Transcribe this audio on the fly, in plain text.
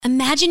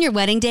Imagine your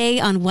wedding day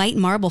on white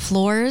marble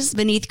floors,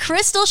 beneath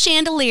crystal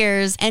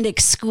chandeliers, and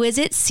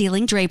exquisite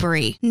ceiling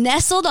drapery.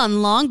 Nestled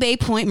on Long Bay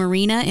Point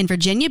Marina in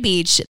Virginia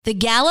Beach, the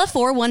Gala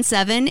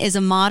 417 is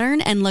a modern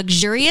and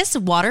luxurious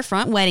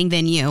waterfront wedding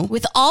venue.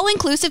 With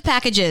all-inclusive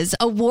packages,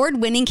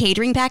 award-winning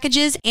catering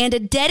packages, and a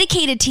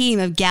dedicated team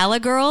of Gala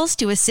girls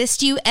to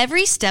assist you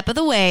every step of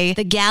the way,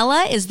 the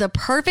Gala is the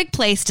perfect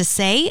place to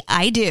say,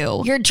 I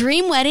do. Your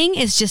dream wedding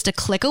is just a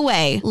click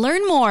away.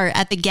 Learn more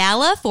at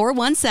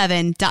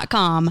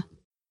thegala417.com.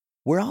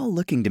 We're all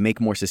looking to make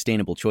more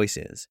sustainable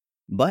choices,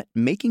 but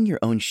making your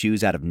own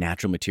shoes out of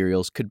natural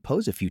materials could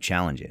pose a few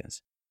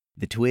challenges.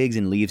 The twigs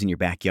and leaves in your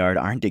backyard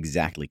aren't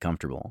exactly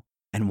comfortable,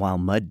 and while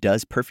mud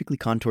does perfectly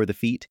contour the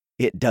feet,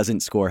 it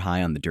doesn't score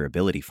high on the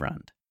durability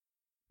front.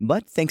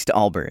 But thanks to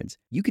Allbirds,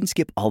 you can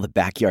skip all the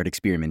backyard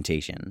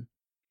experimentation.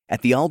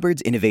 At the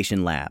Allbirds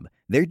Innovation Lab,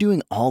 they're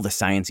doing all the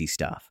sciencey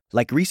stuff,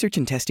 like research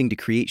and testing to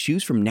create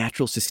shoes from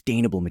natural,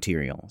 sustainable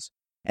materials.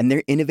 And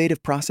their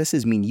innovative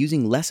processes mean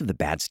using less of the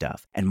bad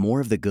stuff and more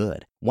of the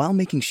good, while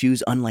making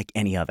shoes unlike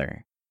any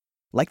other.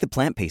 Like the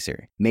Plant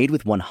Pacer, made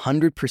with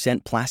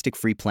 100%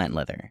 plastic-free plant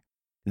leather.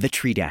 The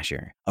Tree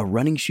Dasher, a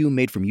running shoe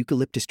made from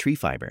eucalyptus tree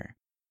fiber.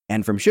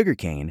 And from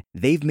sugarcane,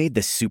 they've made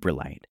the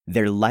Superlight,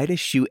 their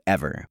lightest shoe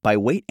ever by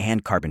weight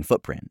and carbon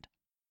footprint.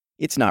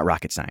 It's not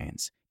rocket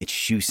science, it's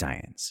shoe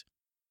science.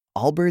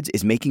 Allbirds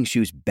is making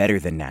shoes better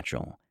than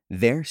natural.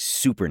 They're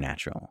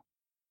supernatural.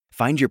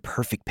 Find your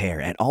perfect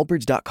pair at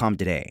allbirds.com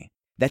today.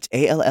 That's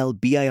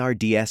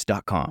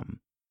ALLBIRDS.com.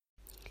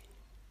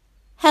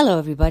 Hello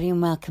everybody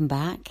and welcome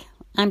back.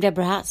 I'm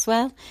Deborah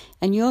Hatswell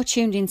and you're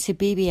tuned into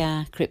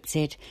BBR,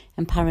 Cryptid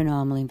and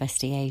Paranormal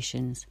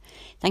Investigations.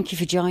 Thank you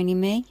for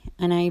joining me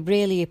and I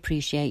really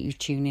appreciate you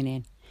tuning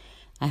in.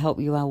 I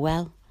hope you are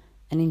well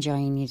and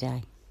enjoying your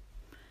day.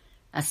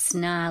 A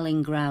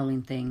snarling,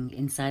 growling thing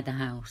inside the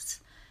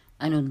house,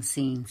 an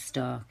unseen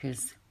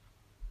stalkers.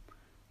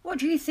 What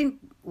do you think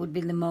would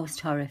be the most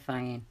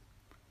horrifying?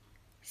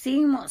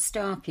 Seeing what's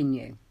stalking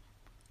you,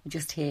 or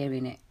just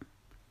hearing it?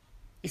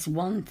 It's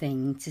one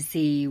thing to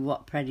see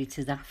what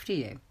predator's after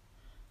you,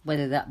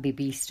 whether that be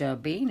beast or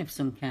being of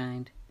some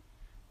kind,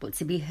 but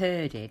to be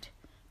herded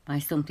by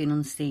something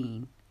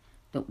unseen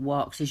that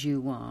walks as you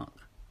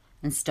walk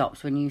and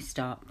stops when you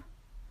stop,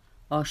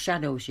 or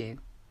shadows you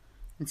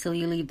until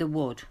you leave the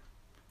wood,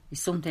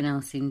 is something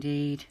else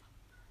indeed.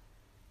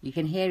 You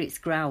can hear its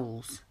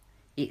growls,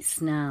 its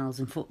snarls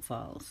and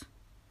footfalls.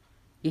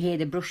 You hear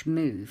the brush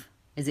move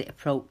as it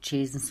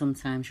approaches and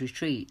sometimes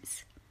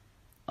retreats,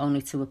 only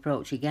to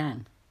approach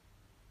again.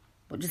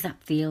 What does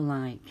that feel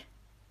like?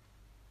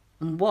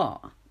 And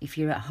what if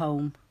you're at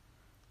home,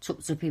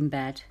 tucked up in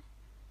bed,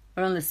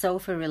 or on the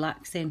sofa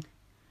relaxing,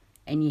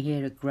 and you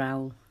hear a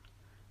growl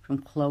from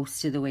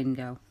close to the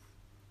window,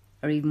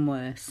 or even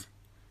worse,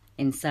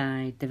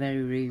 inside the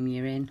very room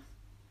you're in?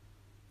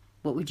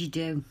 What would you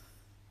do?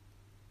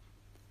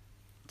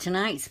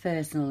 Tonight's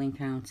personal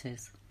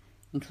encounters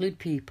include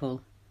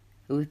people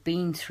who have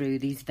been through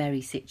these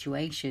very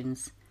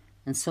situations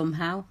and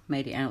somehow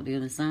made it out the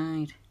other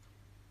side.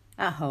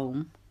 At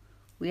home,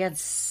 we had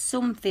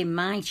something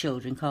my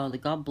children call a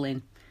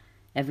goblin.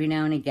 Every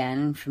now and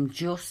again, from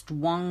just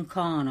one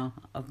corner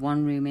of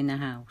one room in the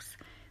house,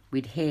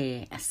 we'd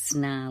hear a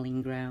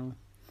snarling growl.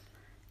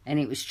 And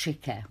it was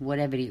tricky,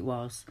 whatever it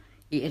was.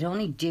 It'd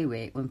only do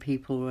it when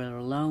people were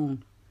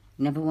alone,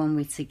 never when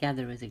we're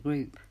together as a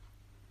group.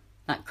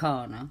 That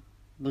corner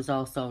was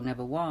also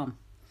never warm,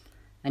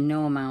 and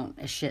no amount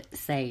of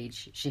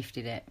sage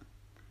shifted it.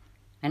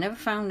 I never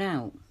found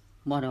out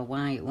what or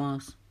why it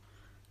was,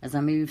 as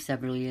I moved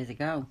several years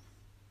ago.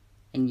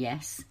 And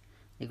yes,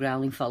 the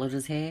growling followed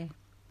us here.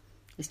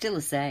 It's still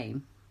the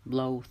same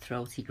low,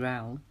 throaty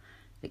growl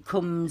that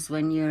comes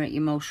when you're at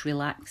your most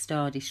relaxed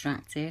or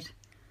distracted.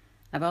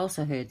 I've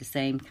also heard the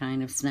same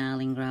kind of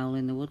snarling growl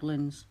in the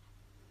woodlands.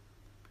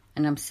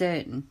 And I'm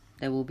certain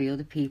there will be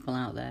other people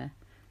out there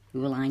who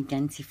will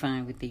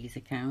identify with these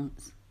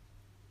accounts.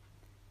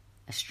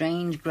 A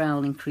strange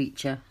growling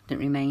creature that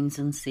remains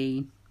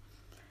unseen.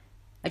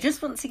 I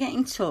just want to get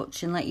in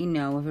touch and let you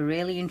know of a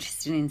really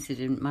interesting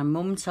incident my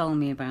mum told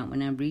me about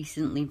when I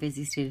recently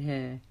visited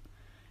her.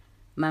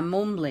 My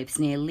mum lives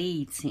near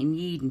Leeds in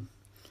Eden,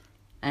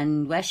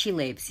 and where she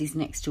lives is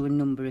next to a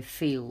number of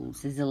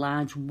fields. There's a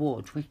large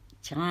wood, which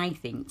I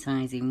think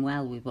ties in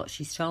well with what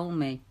she's told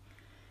me.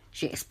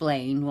 She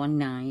explained one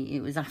night,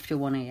 it was after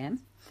 1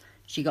 a.m,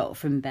 she got up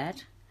from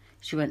bed,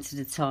 she went to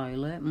the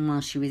toilet, and while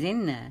she was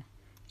in there,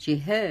 she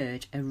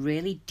heard a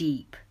really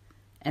deep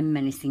and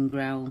menacing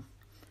growl,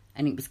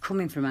 and it was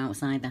coming from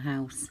outside the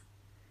house.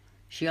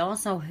 She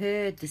also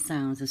heard the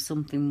sounds of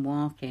something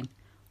walking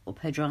up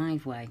her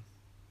driveway.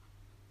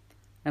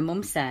 My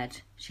mum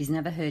said she's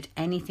never heard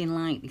anything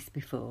like this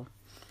before,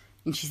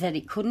 and she said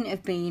it couldn't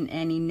have been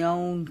any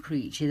known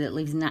creature that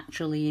lives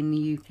naturally in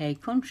the UK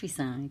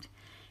countryside,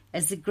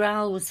 as the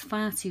growl was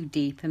far too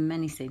deep and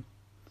menacing.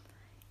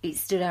 It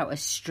stood out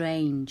as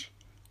strange,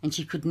 and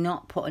she could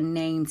not put a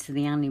name to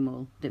the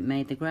animal that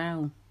made the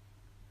growl.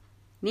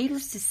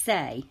 Needless to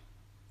say,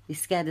 this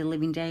scared the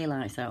living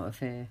daylights out of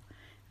her,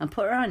 and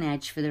put her on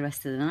edge for the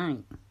rest of the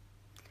night.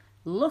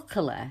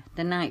 Luckily,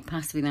 the night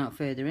passed without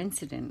further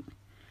incident,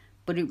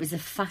 but it was a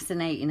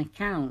fascinating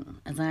account,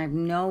 as I have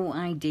no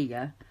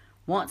idea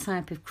what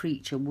type of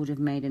creature would have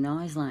made a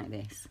noise like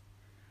this.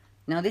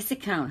 Now, this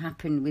account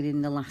happened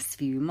within the last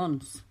few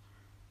months,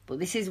 but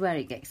this is where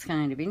it gets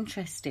kind of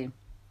interesting.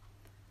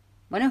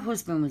 When her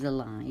husband was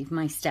alive,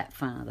 my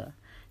stepfather,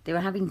 they were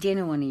having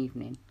dinner one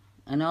evening,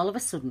 and all of a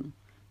sudden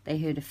they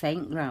heard a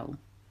faint growl,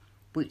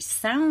 which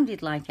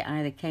sounded like it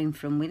either came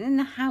from within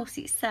the house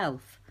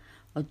itself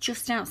or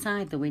just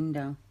outside the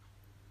window.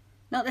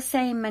 Not the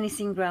same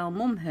menacing growl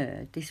Mum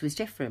heard, this was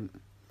different.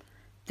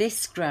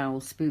 This growl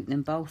spooked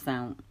them both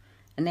out,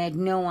 and they had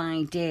no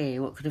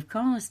idea what could have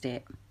caused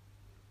it.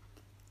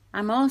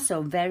 I'm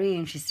also very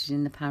interested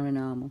in the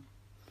paranormal,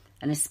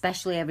 and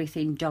especially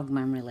everything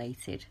Dogman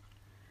related.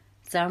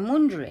 So I'm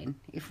wondering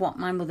if what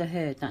my mother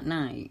heard that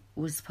night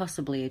was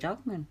possibly a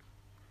dogman.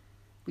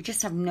 We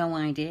just have no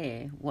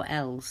idea what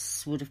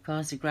else would have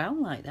caused a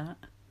growl like that.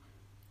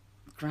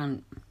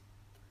 Grant.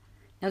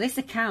 Now, this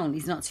account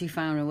is not too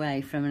far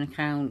away from an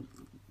account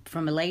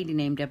from a lady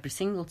named Deborah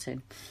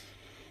Singleton.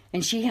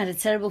 And she had a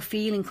terrible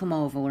feeling come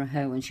over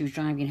her when she was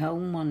driving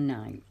home one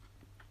night.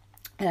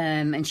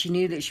 And she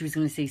knew that she was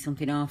going to see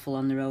something awful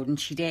on the road, and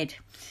she did.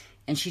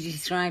 And she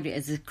described it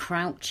as a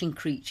crouching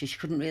creature. She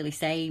couldn't really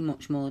say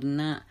much more than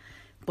that.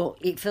 But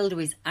it filled her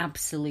with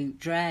absolute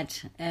dread.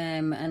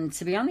 And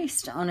to be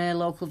honest, on her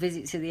local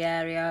visit to the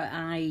area,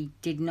 I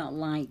did not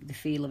like the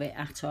feel of it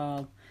at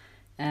all.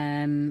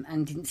 And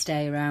didn't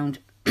stay around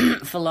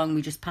for long.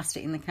 We just passed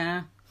it in the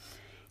car.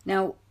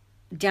 Now,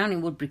 down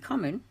in Woodbury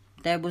Common,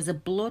 there was a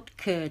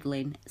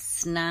blood-curdling,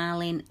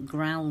 snarling,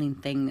 growling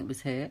thing that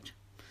was heard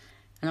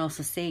and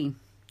also seen.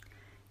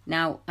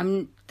 Now,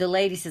 the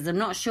lady says, I'm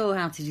not sure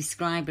how to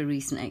describe a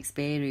recent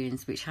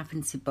experience which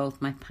happened to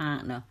both my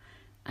partner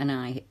and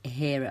I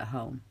here at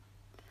home.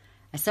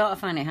 I sort of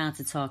find it hard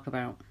to talk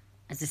about,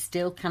 as I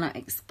still cannot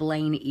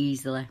explain it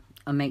easily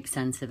or make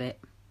sense of it.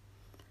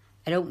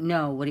 I don't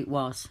know what it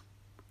was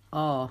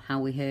or how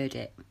we heard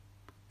it,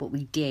 but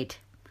we did,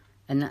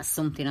 and that's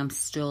something I'm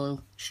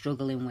still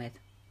struggling with.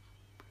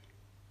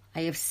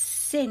 I have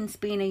since,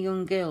 being a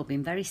young girl,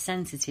 been very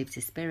sensitive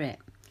to spirit.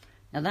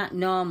 Now, that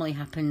normally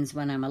happens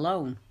when I'm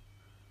alone,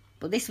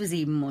 but this was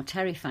even more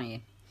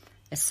terrifying,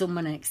 as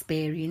someone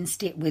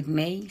experienced it with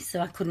me, so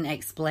I couldn't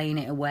explain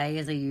it away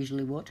as I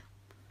usually would.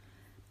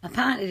 My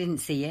partner didn't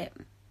see it,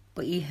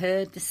 but he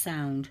heard the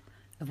sound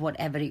of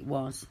whatever it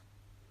was.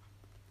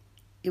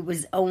 It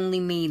was only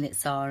me that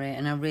saw it,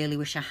 and I really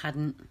wish I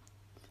hadn't.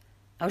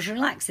 I was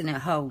relaxing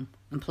at home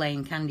and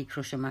playing Candy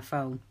Crush on my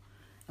phone,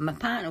 and my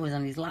partner was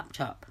on his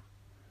laptop.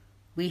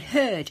 We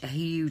heard a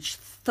huge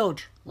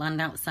thud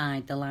land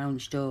outside the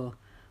lounge door,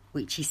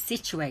 which is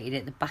situated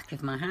at the back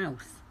of my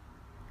house.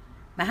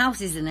 My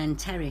house is an end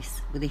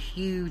terrace with a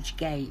huge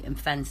gate and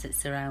fence that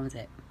surrounds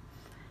it.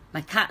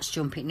 My cats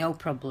jump it no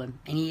problem,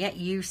 and you get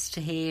used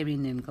to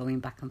hearing them going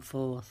back and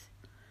forth.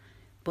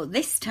 But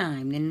this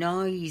time the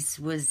noise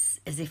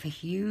was as if a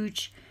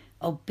huge,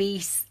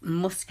 obese,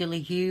 muscular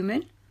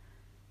human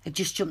had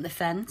just jumped the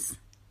fence.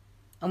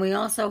 And we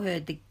also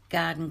heard the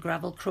garden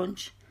gravel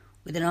crunch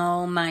with an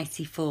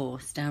almighty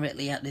force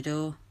directly at the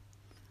door.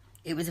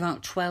 It was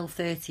about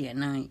 12:30 at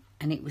night,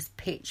 and it was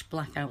pitch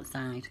black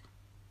outside.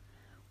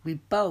 We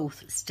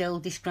both still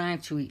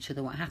describe to each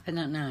other what happened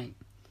that night,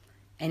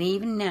 and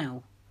even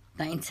now,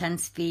 that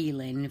intense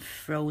feeling of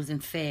frozen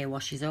fear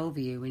washes over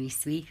you when you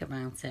speak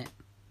about it.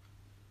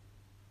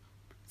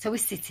 So we're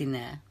sitting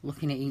there,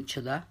 looking at each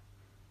other,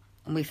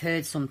 and we've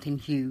heard something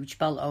huge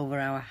bolt over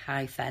our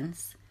high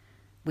fence,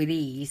 with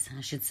ease,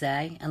 I should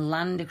say, and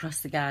land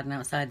across the garden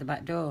outside the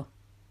back door.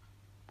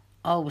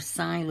 All was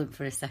silent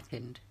for a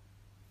second,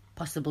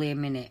 possibly a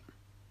minute.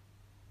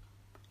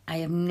 I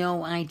have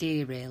no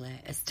idea really,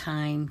 as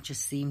time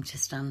just seemed to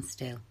stand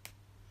still.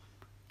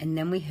 And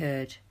then we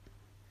heard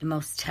the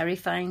most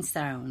terrifying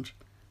sound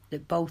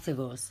that both of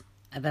us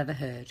have ever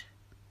heard.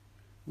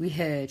 We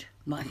heard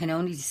what I can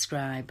only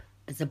describe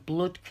as a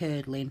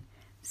blood-curdling,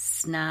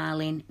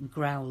 snarling,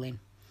 growling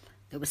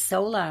that was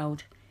so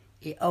loud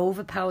it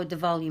overpowered the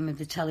volume of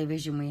the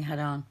television we had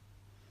on.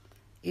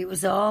 It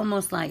was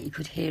almost like you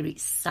could hear it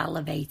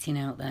salivating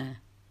out there.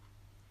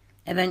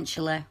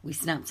 Eventually, we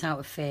snapped out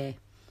of fear,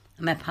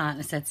 and my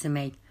partner said to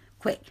me,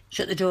 "Quick,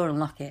 shut the door and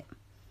lock it,"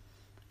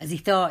 as he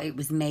thought it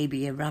was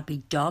maybe a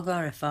rabid dog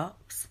or a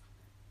fox.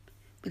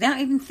 Without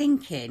even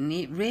thinking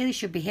it really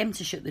should be him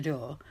to shut the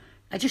door,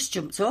 I just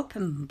jumped up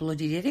and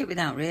bloody did it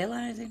without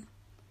realising.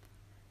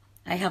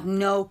 I have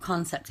no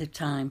concept of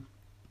time.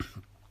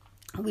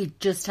 We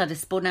just had a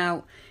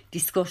spun-out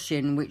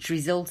discussion which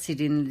resulted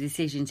in the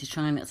decision to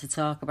try not to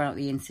talk about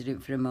the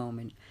incident for a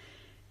moment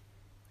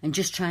and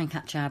just try and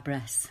catch our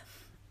breaths.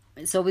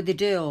 So with the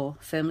door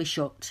firmly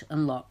shut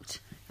and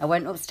locked, I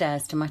went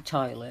upstairs to my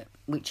toilet,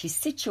 which is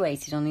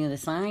situated on the other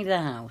side of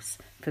the house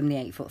from the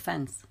 8-foot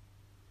fence.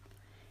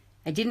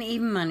 I didn't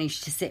even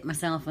manage to sit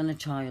myself on the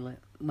toilet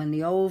when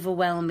the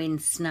overwhelming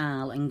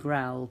snarl and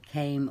growl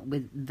came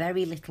with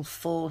very little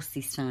force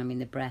this time in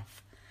the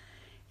breath.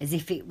 as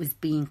if it was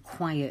being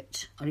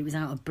quiet or it was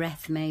out of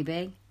breath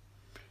maybe.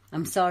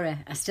 I'm sorry,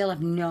 I still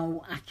have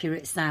no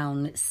accurate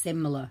sound that's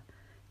similar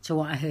to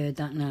what I heard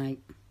that night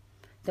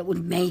that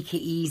would make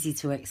it easy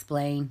to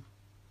explain.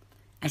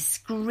 I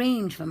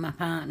screamed for my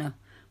partner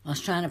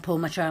whilst trying to pull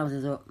my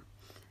trousers up,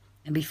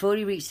 and before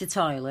he reached the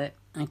toilet,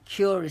 I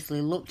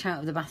curiously looked out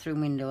of the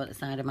bathroom window at the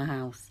side of my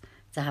house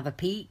to have a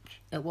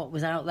peek at what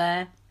was out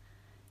there,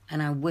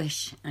 and I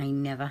wish I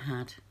never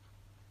had.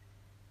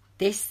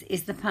 This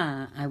is the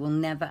part I will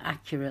never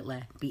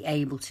accurately be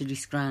able to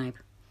describe.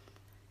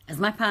 As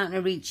my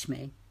partner reached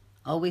me,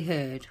 all we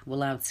heard were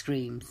loud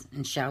screams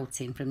and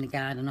shouting from the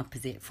garden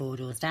opposite 4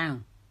 doors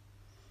down.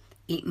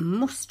 It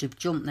must have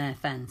jumped their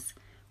fence,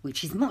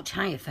 which is much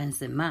higher fence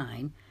than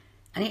mine,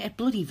 and it had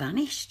bloody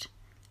vanished,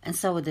 and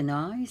so had the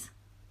noise.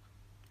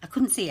 I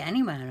couldn't see it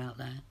anywhere out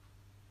there.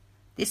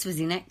 This was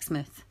in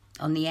Exmouth,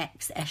 on the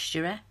Exe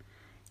estuary.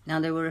 Now,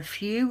 there were a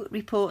few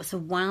reports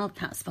of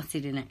wildcats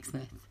spotted in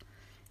Exmouth,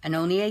 and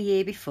only a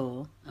year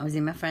before, I was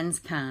in my friend's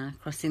car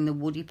crossing the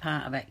woody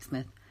part of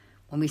Exmouth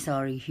when we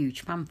saw a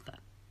huge panther.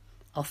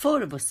 All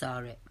 4 of us saw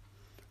it.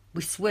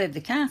 We swerved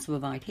the car to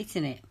avoid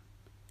hitting it,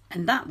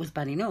 and that was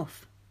bad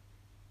enough.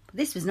 But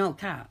this was no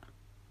cat,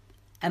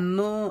 and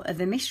more of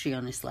a mystery,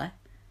 honestly,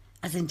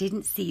 as I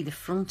didn't see the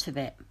front of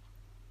it,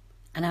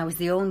 and I was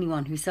the only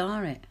one who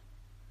saw it.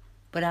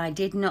 But I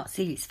did not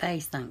see its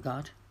face, thank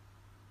God.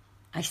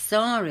 I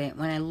saw it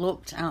when I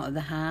looked out of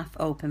the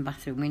half-open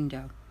bathroom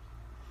window.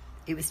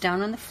 It was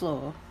down on the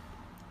floor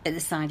at the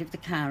side of the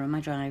car on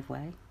my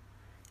driveway,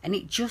 and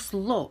it just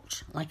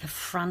looked like a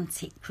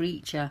frantic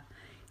creature.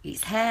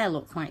 Its hair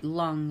looked quite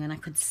long, and I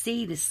could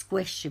see the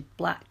squish of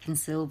black and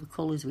silver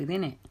colours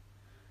within it.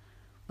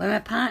 When my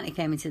partner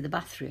came into the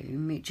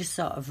bathroom, it just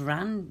sort of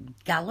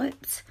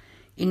galloped,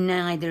 in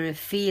neither a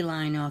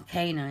feline or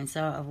canine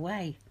sort of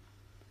way.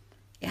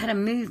 It had a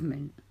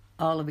movement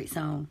all of its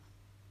own.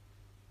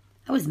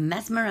 I was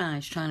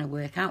mesmerised trying to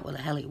work out what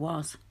the hell it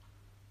was.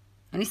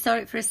 I only saw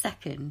it for a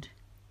second.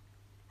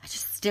 I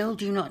just still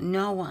do not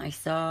know what I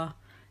saw.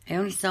 I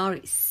only saw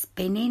it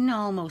spinning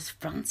almost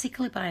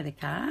frantically by the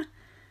car,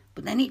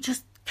 but then it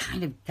just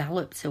kind of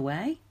galloped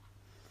away.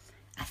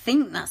 I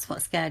think that's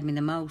what scared me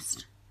the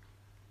most,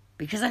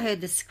 because I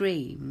heard the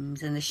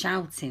screams and the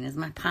shouting as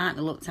my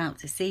partner looked out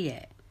to see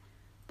it,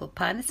 but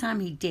by the time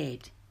he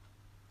did,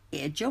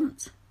 it had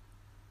jumped.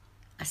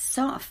 I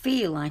sort of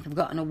feel like I've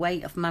gotten a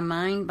weight off my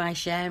mind by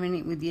sharing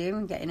it with you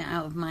and getting it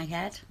out of my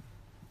head.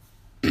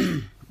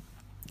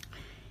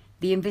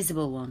 The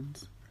Invisible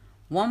Ones.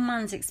 One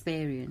man's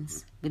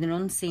experience with an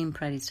unseen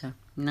predator,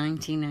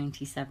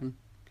 1997.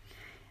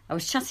 I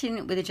was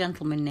chatting with a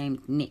gentleman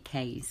named Nick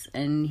Hayes,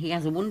 and he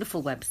has a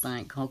wonderful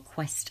website called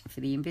Quest for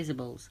the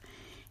Invisibles.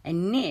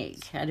 And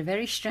Nick had a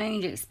very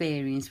strange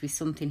experience with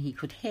something he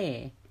could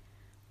hear,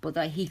 but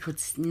that he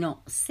could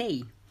not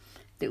see,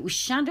 that was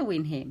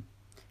shadowing him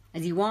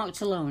as he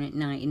walked alone at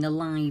night in the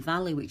Lye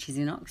Valley, which is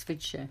in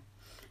Oxfordshire.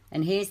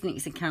 And here's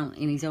Nick's account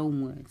in his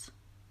own words.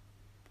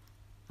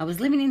 I was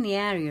living in the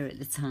area at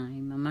the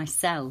time, and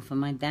myself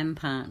and my then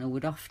partner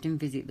would often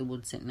visit the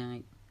woods at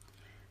night.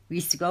 We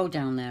used to go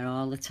down there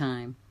all the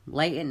time,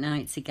 late at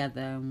night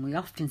together, and we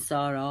often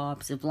saw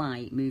orbs of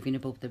light moving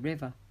above the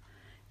river,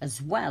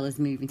 as well as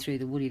moving through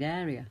the wooded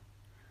area.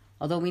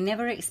 Although we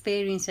never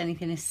experienced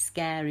anything as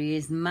scary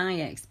as my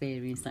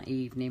experience that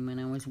evening when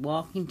I was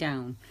walking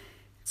down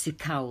to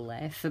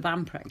Cowley for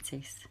band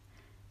practice.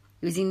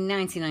 It was in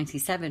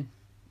 1997,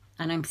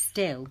 and I'm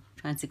still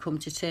trying to come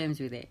to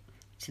terms with it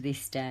to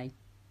this day.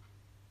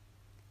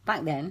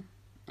 Back then,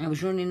 I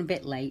was running a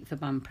bit late for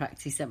band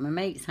practice at my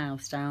mate's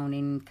house down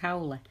in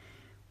Cowley,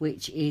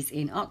 which is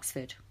in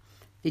Oxford.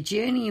 The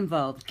journey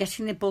involved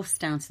getting the bus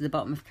down to the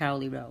bottom of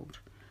Cowley Road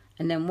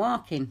and then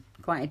walking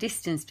quite a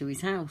distance to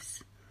his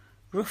house,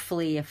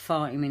 roughly a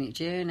 40-minute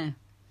journey.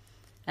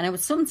 And I would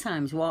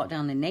sometimes walk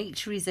down the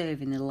nature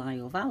reserve in the Lye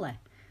Valley,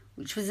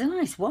 which was a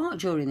nice walk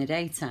during the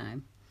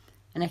daytime,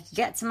 and I could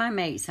get to my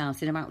mate's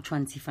house in about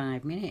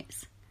 25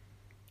 minutes.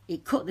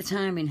 It cut the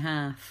time in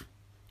half.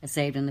 I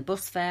saved on the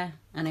bus fare,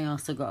 and I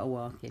also got a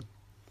walk in.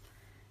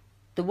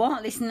 The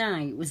walk this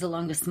night was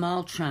along a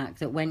small track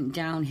that went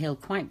downhill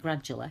quite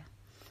gradually,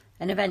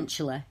 and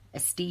eventually a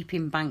steep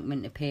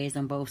embankment appears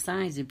on both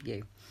sides of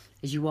you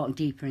as you walk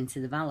deeper into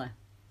the valley.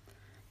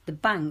 The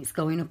banks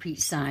going up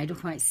each side were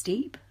quite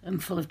steep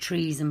and full of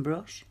trees and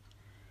brush.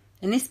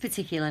 And this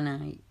particular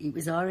night, it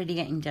was already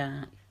getting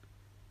dark,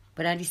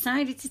 but I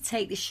decided to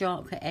take the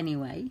shortcut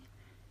anyway,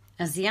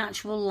 as the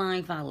actual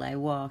Lye Valley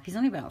walk is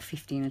only about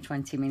 15 or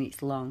 20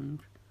 minutes long.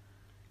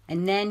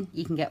 And then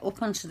you can get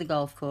up onto the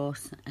golf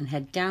course and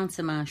head down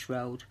to Marsh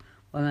Road,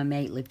 where my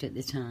mate lived at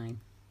the time.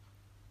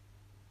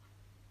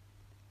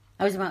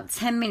 I was about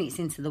 10 minutes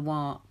into the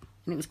walk,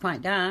 and it was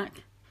quite dark.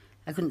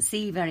 I couldn't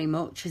see very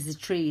much as the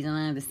trees on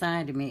either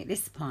side of me at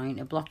this point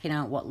are blocking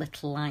out what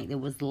little light there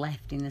was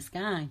left in the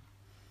sky.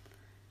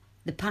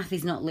 The path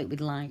is not lit with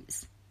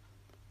lights,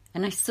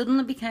 and I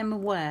suddenly became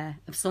aware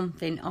of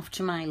something off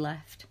to my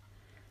left,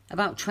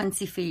 about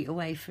 20 feet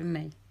away from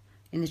me,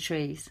 in the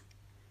trees.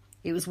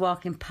 It was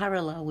walking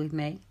parallel with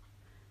me,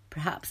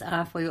 perhaps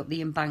halfway up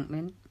the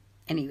embankment,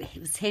 and it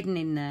was hidden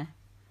in there.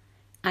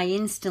 I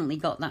instantly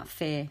got that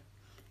fear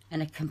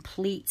and a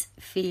complete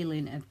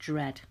feeling of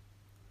dread.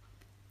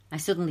 I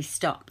suddenly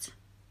stopped,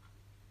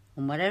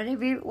 and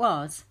whatever it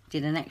was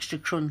did an extra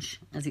crunch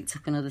as it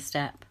took another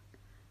step,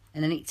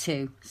 and then it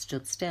too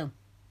stood still.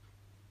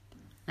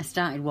 I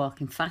started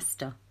walking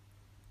faster,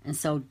 and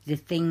so did the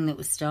thing that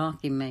was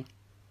stalking me.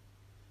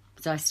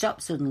 So I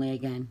stopped suddenly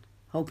again,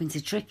 hoping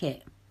to trick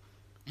it,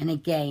 and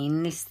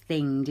again this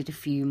thing did a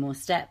few more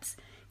steps,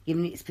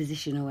 giving its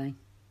position away.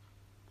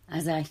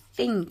 As I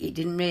think it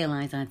didn't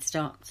realise I'd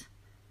stopped,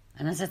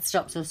 and as I'd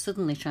stopped so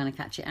suddenly trying to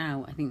catch it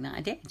out, I think that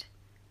I did.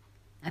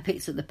 I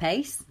picked up the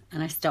pace,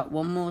 and I stopped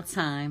one more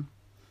time,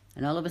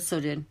 and all of a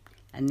sudden,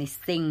 and this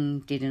thing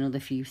did another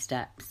few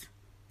steps,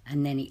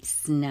 and then it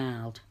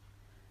snarled.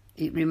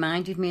 It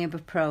reminded me of a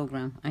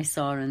programme I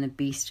saw on the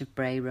Beast of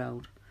Bray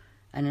Road,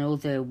 and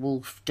other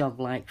wolf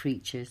dog-like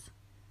creatures.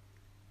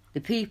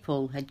 The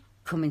people had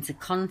come into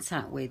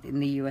contact with in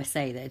the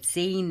USA that had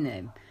seen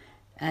them,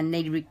 and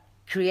they'd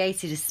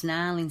created a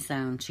snarling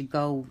sound to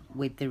go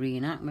with the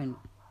reenactment.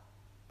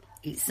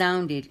 It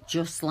sounded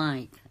just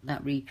like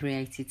that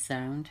recreated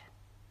sound.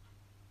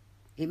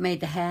 It made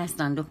the hair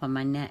stand up on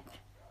my neck,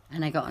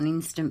 and I got an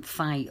instant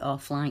fight or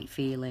flight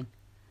feeling.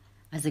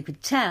 As I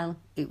could tell,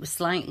 it was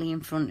slightly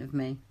in front of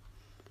me,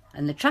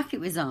 and the track it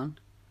was on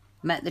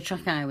met the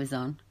track I was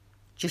on,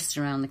 just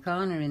around the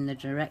corner in the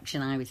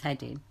direction I was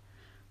heading,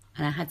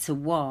 and I had to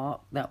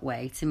walk that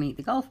way to meet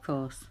the golf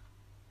course.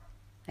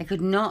 I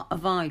could not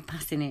avoid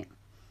passing it,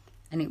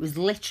 and it was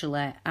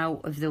literally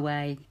out of the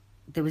way.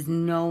 There was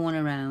no one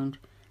around,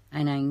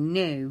 and I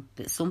knew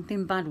that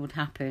something bad would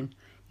happen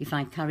if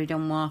I carried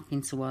on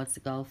walking towards the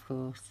golf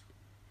course.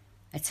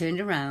 I turned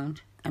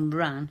around and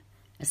ran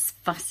as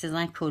fast as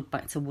I could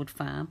back to Wood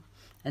Farm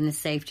and the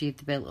safety of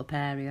the built-up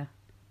area.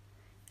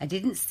 I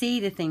didn't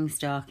see the thing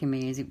stalking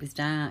me as it was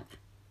dark,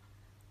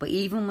 but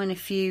even when a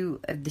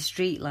few of the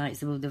street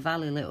lights above the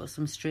valley lit up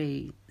some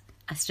streets,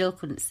 I still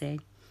couldn't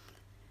see.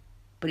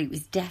 But it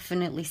was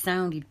definitely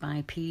sounded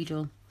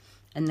bipedal,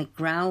 and the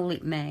growl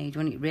it made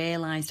when it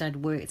realised I'd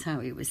worked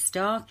out it was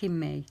stalking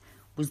me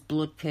was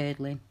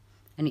blood-curdling,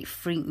 and it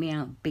freaked me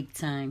out big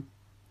time.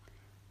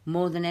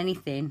 More than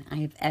anything I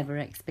have ever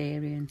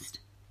experienced.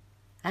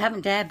 I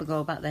haven't dared to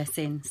go back there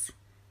since,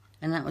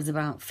 and that was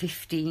about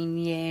 15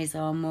 years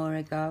or more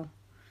ago.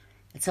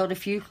 I told a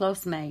few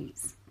close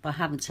mates, but I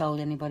haven't told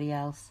anybody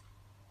else.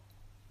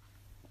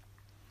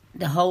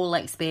 The whole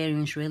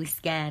experience really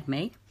scared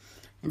me,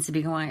 and to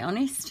be quite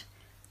honest,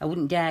 I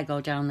wouldn't dare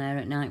go down there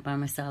at night by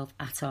myself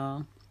at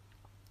all.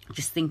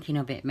 Just thinking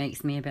of it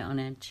makes me a bit on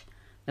edge.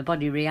 The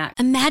body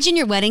reacts. Imagine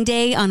your wedding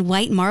day on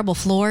white marble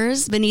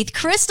floors beneath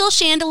crystal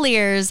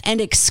chandeliers and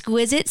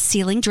exquisite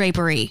ceiling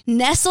drapery.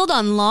 Nestled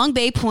on Long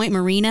Bay Point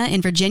Marina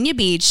in Virginia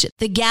Beach,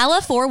 the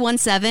Gala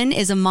 417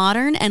 is a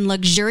modern and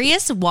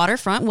luxurious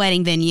waterfront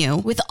wedding venue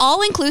with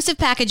all-inclusive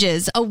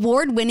packages,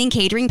 award-winning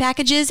catering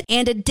packages,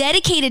 and a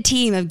dedicated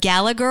team of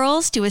gala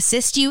girls to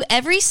assist you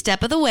every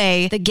step of the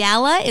way. The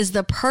Gala is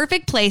the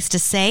perfect place to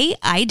say,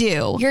 I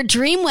do. Your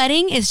dream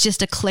wedding is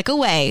just a click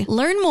away.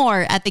 Learn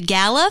more at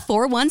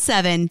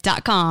thegala417.com.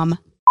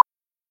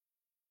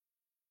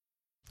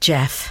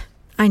 Jeff,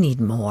 I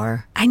need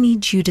more. I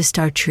need you to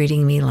start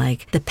treating me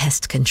like the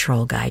pest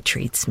control guy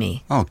treats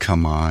me. Oh,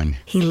 come on.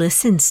 He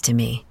listens to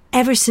me.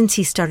 Ever since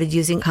he started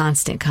using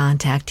Constant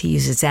Contact, he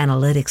uses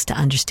analytics to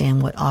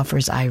understand what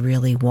offers I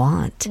really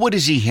want. What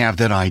does he have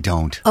that I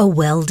don't? A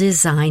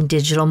well-designed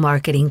digital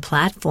marketing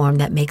platform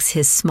that makes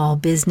his small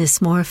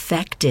business more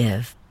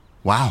effective.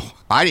 Wow,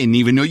 I didn't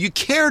even know you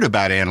cared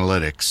about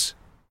analytics.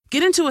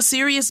 Get into a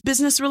serious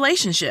business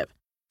relationship.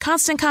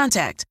 Constant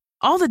Contact.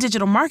 All the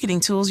digital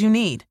marketing tools you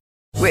need.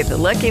 With the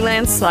Lucky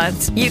Land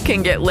Slots, you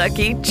can get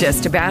lucky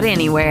just about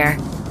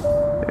anywhere.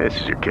 This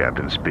is your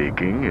captain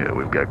speaking.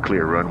 We've got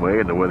clear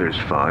runway and the weather's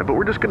fine, but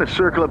we're just going to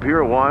circle up here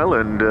a while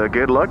and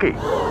get lucky.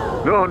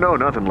 No,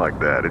 nothing like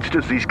that. It's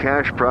just these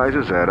cash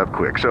prizes add up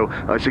quick. So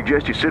I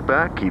suggest you sit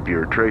back, keep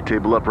your tray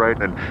table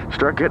upright, and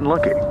start getting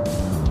lucky.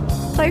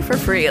 Play for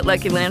free at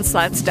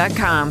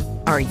LuckyLandSlots.com.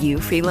 Are you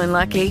feeling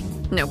lucky?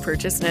 No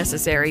purchase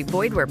necessary.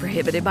 Void where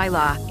prohibited by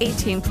law.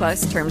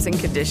 18+ terms and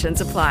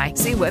conditions apply.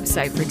 See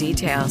website for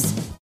details.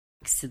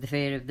 To the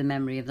fear of the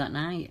memory of that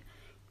night,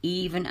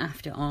 even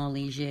after all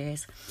these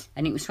years.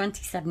 And it was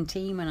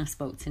 2017 when I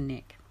spoke to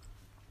Nick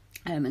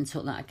and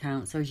took that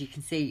account. So as you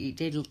can see, it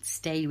did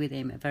stay with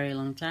him a very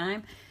long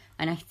time.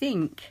 And I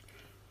think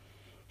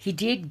he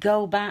did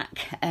go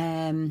back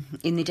in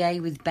the day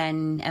with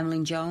Ben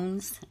Emlyn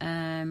Jones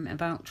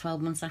about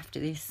 12 months after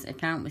this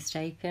account was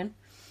taken.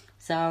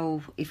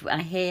 So if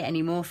I hear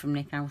any more from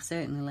Nick, I'll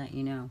certainly let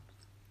you know.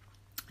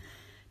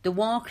 The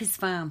Walker's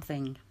Farm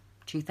thing,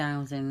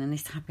 2000, and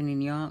this happened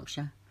in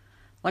Yorkshire.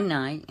 One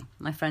night,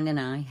 my friend and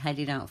I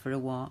headed out for a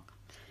walk.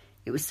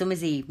 It was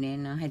summer's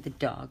evening, I had the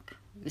dog.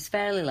 It was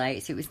fairly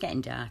late, so it was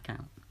getting dark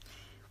out.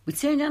 We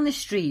turned down the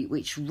street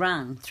which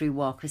ran through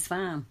Walker's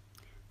Farm.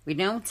 We'd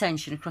no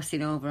intention of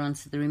crossing over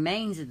onto the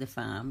remains of the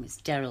farm. It's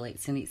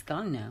derelict and it's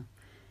gone now.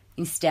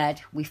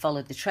 Instead, we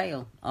followed the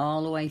trail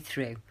all the way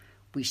through,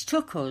 which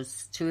took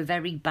us to a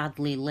very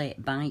badly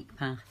lit bike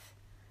path.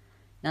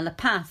 Now, the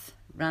path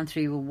ran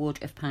through a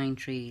wood of pine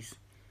trees,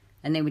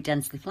 and they were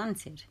densely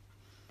planted,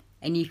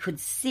 and you could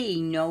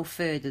see no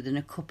further than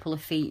a couple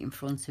of feet in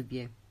front of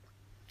you.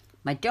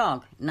 My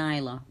dog,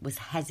 Nyla, was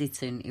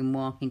hesitant in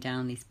walking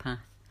down this path.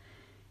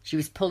 She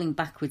was pulling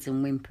backwards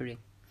and whimpering,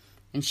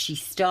 and she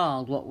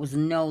stalled what was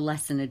no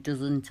less than a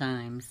dozen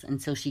times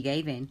until she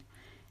gave in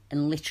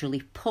and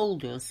literally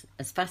pulled us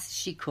as fast as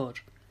she could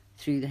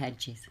through the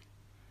hedges.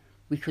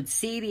 We could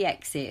see the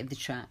exit of the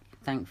track,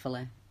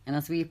 thankfully, and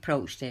as we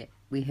approached it,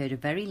 we heard a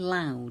very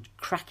loud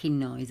cracking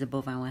noise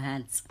above our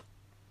heads.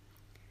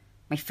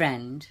 My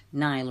friend,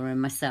 Nyla,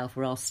 and myself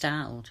were all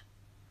startled.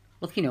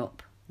 Looking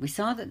up, we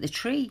saw that the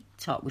tree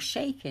top was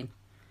shaking,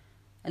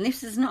 and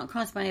this was not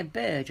caused by a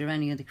bird or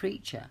any other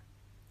creature.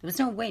 There was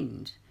no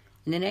wind,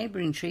 and the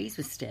neighbouring trees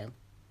were still.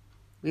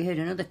 We heard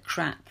another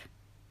crack,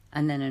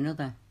 and then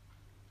another,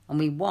 and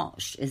we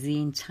watched as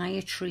the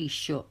entire tree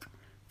shook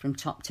from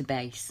top to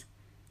base,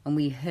 and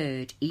we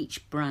heard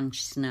each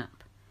branch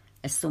snap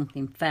as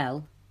something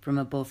fell from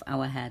above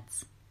our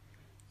heads.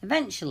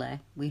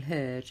 Eventually, we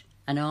heard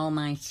an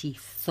almighty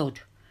thud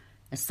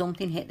as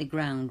something hit the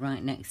ground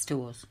right next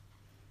to us,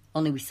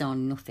 only we saw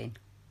nothing.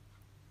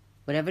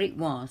 Whatever it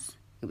was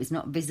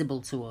not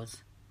visible to us,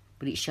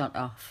 but it shot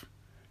off,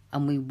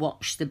 and we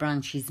watched the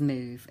branches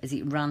move as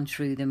it ran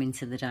through them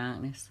into the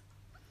darkness.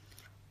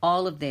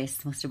 All of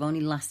this must have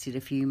only lasted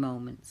a few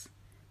moments,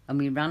 and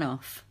we ran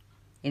off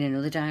in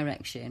another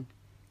direction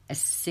as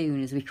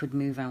soon as we could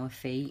move our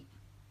feet.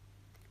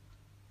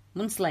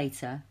 Months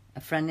later,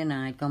 a friend and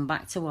I had gone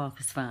back to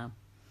Walker's farm.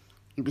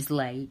 It was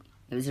late,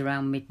 it was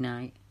around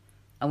midnight,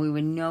 and we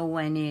were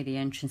nowhere near the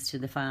entrance to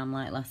the farm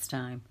like last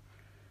time,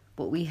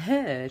 but we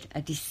heard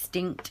a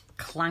distinct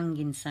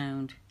clanging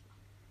sound.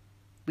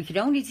 We could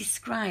only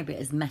describe it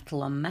as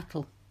metal on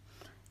metal,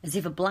 as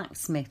if a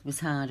blacksmith was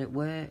hard at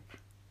work.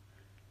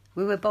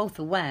 We were both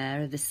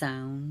aware of the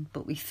sound,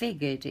 but we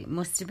figured it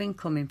must have been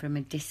coming from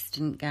a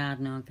distant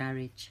garden or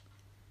garage.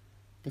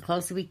 The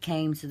closer we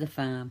came to the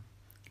farm,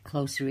 the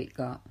closer it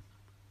got.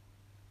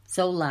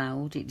 So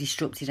loud it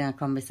disrupted our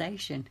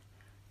conversation,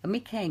 and we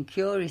became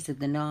curious of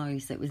the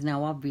noise that was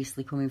now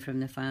obviously coming from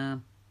the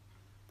farm.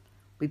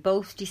 We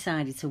both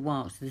decided to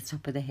walk to the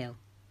top of the hill,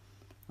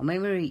 and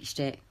when we reached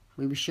it,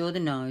 we were sure the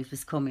noise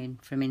was coming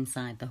from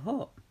inside the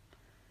hut.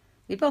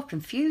 We were both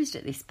confused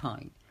at this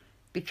point,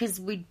 because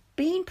we'd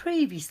been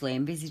previously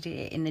and visited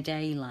it in the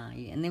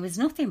daylight, and there was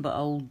nothing but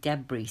old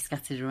debris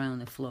scattered around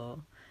the floor.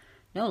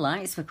 No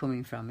lights were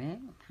coming from it,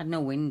 had no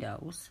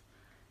windows,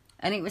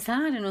 and it was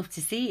hard enough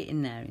to see it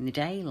in there in the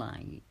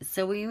daylight,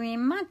 so we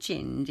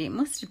imagined it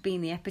must have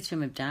been the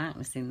epitome of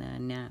darkness in there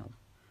now.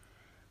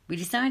 We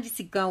decided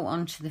to go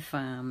onto the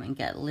farm and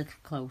get a little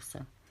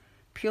closer,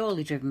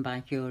 purely driven by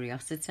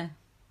curiosity.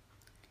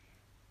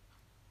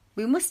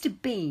 We must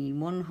have been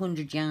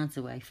 100 yards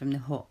away from the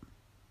hut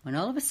when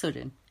all of a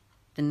sudden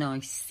the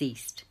noise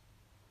ceased.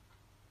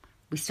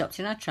 We stopped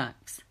in our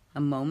tracks,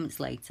 and moments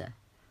later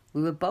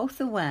we were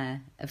both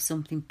aware of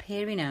something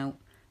peering out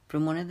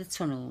from one of the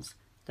tunnels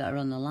that are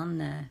on the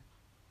land there.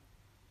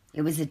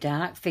 It was a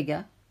dark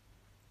figure,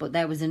 but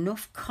there was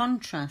enough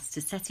contrast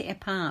to set it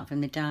apart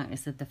from the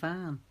darkness of the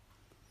farm.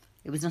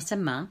 It was not a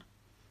man.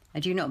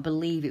 I do not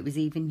believe it was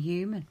even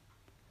human.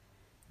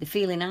 The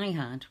feeling I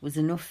had was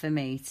enough for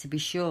me to be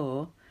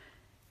sure.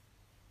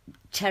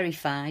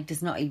 Terrified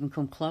does not even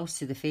come close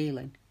to the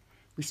feeling.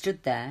 We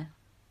stood there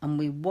and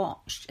we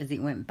watched as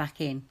it went back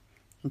in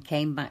and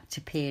came back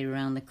to peer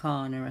around the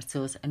corner at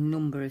us a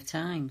number of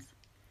times.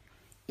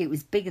 It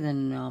was bigger than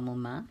a normal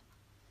man.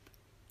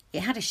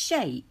 It had a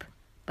shape,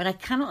 but I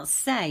cannot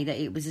say that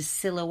it was a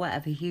silhouette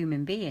of a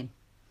human being.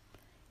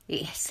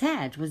 Its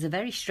head was a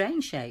very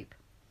strange shape.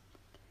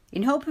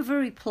 In hope of a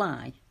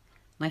reply,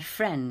 my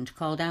friend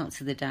called out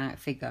to the dark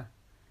figure,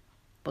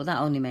 but that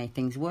only made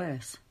things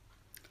worse.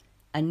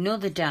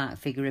 Another dark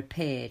figure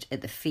appeared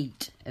at the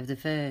feet of the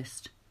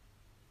first.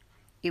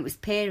 It was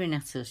peering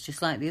at us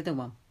just like the other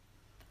one,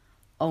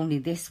 only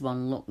this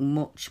one looked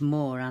much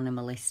more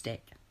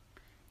animalistic.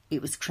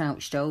 It was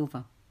crouched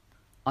over,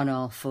 on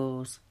all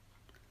fours.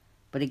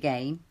 But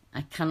again,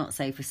 I cannot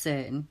say for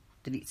certain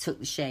that it took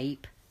the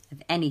shape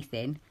of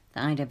anything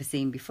that I'd ever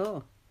seen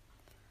before.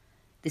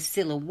 The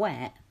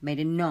silhouette made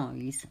a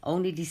noise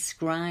only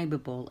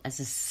describable as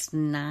a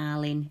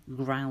snarling,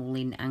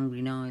 growling,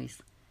 angry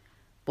noise,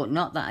 but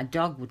not that a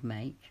dog would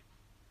make.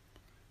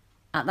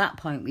 At that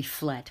point we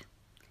fled.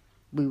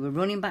 We were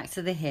running back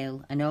to the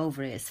hill and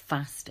over it as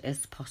fast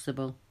as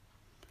possible.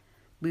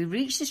 We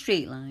reached the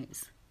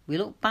streetlights. We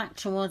looked back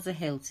towards the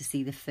hill to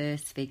see the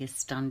first figure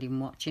standing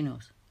watching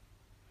us.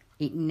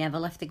 It never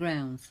left the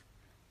grounds,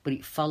 but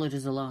it followed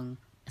us along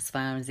as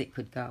far as it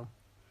could go.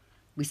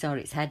 We saw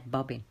its head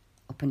bobbing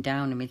up and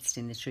down amidst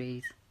in the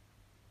trees.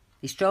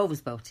 This drove us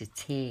both to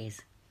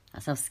tears.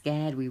 That's how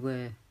scared we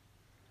were.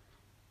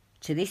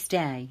 To this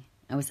day,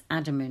 I was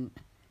adamant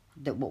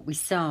that what we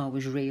saw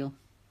was real,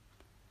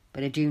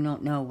 but I do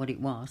not know what it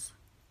was.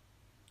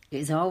 It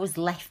has always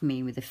left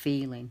me with a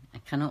feeling I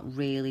cannot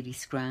really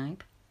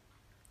describe.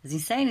 As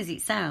insane as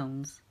it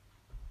sounds,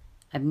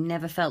 I've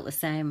never felt the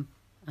same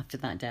after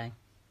that day.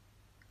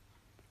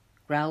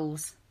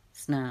 Growls,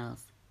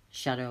 snarls,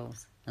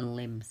 shadows and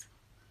limbs.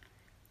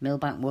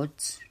 Millbank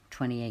Woods,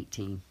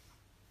 2018.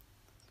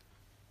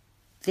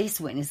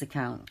 This witness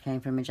account came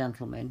from a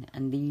gentleman,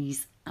 and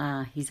these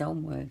are his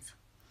own words.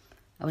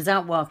 I was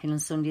out walking on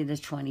Sunday the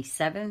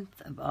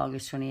 27th of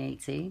August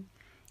 2018.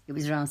 It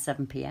was around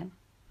 7 p.m.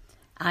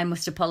 I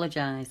must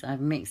apologise,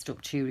 I've mixed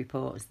up two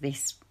reports.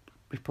 This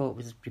report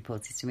was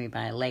reported to me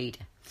by a lady.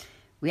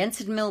 We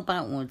entered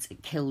Millbank Woods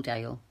at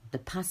Kildale. The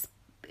pass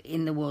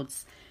in the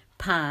woods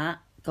part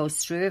goes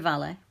through a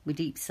valley with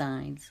deep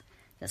sides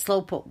that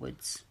slope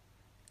upwards,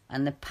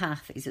 and the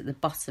path is at the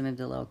bottom of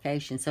the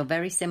location, so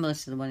very similar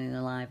to the one in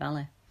the Lye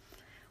Valley.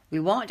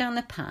 We walked down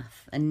the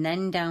path and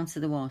then down to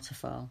the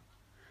waterfall,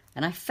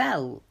 and I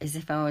felt as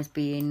if I was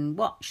being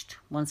watched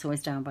once I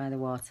was down by the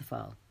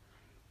waterfall.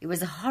 It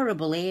was a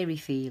horrible, eerie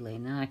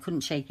feeling, and I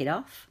couldn't shake it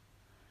off.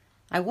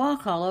 I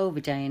walk all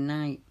over day and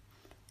night,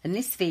 and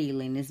this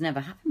feeling has never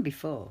happened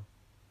before.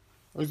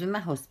 I was with my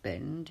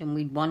husband, and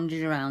we'd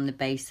wandered around the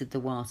base of the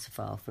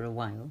waterfall for a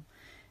while,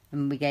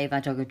 and we gave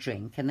our dog a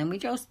drink, and then we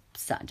just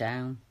sat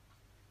down.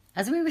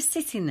 As we were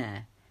sitting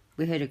there,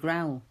 we heard a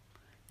growl,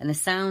 and the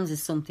sounds of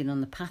something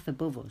on the path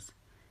above us,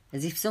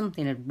 as if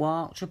something had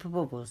walked up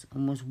above us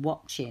and was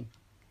watching,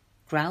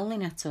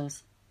 growling at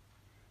us.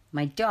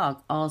 My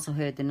dog also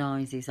heard the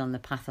noises on the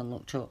path and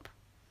looked up.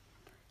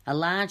 A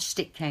large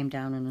stick came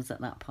down on us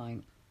at that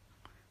point.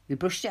 We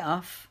brushed it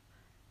off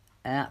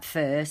at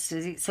first,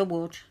 as it's a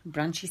wood,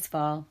 branches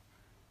fall,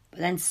 but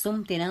then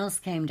something else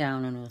came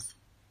down on us,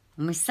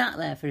 and we sat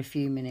there for a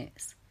few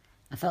minutes.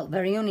 I felt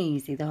very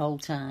uneasy the whole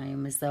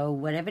time, as though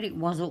whatever it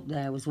was up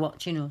there was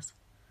watching us.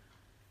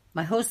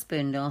 My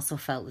husband also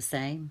felt the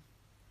same.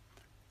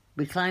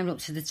 We climbed up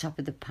to the top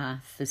of the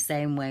path the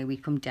same way we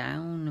come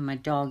down, and my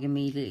dog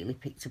immediately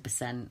picked up a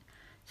scent,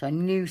 so I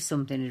knew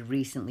something had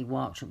recently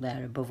walked up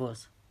there above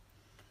us.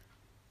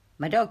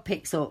 My dog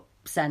picks up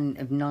scent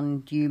of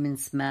non-human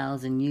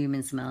smells and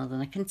human smells,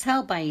 and I can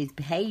tell by his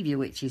behaviour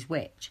which is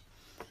which.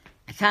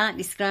 I can't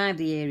describe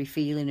the eerie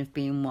feeling of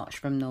being watched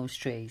from those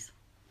trees.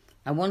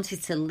 I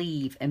wanted to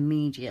leave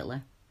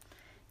immediately.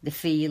 The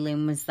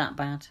feeling was that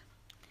bad.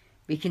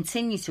 We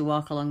continued to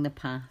walk along the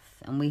path,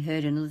 and we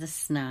heard another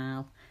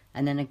snarl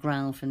and then a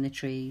growl from the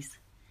trees.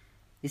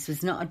 This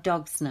was not a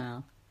dog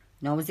snarl,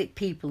 nor was it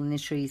people in the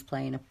trees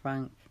playing a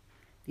prank.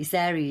 This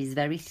area is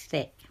very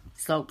thick,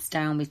 slopes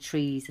down with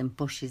trees and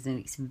bushes, and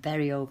it's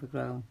very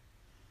overgrown.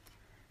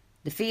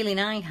 The feeling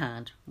I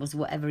had was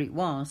whatever it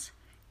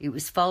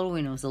was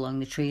following us along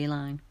the tree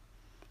line.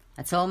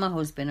 I told my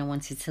husband I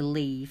wanted to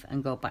leave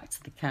and go back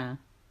to the car.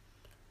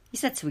 He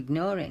said to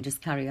ignore it and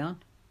just carry on.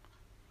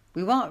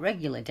 We walked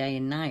regular day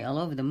and night all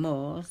over the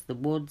moors, the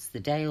woods, the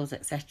dales,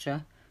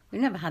 etc.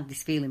 We've never had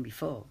this feeling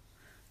before,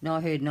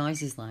 nor heard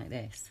noises like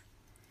this.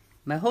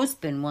 My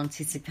husband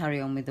wanted to carry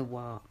on with the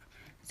walk,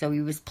 so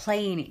he was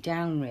playing it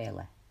down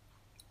really.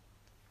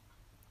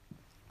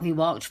 We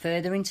walked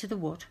further into the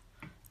wood,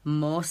 and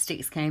more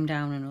sticks came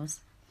down on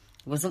us.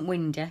 It wasn't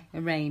windy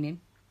or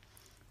raining.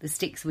 The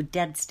sticks were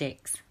dead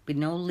sticks, with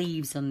no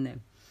leaves on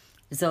them,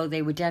 as though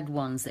they were dead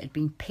ones that had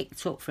been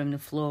picked up from the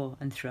floor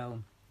and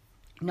thrown.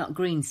 Not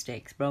green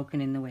sticks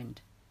broken in the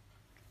wind.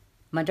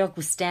 My dog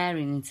was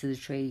staring into the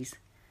trees,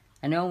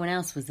 and no one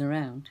else was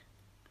around.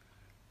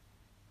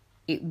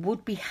 It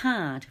would be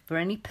hard for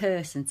any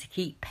person to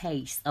keep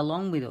pace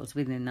along with us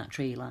within that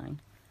tree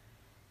line.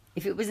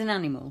 If it was an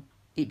animal,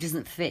 it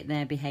doesn't fit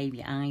their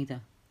behaviour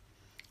either.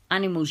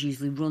 Animals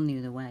usually run the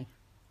other way.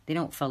 They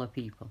don't follow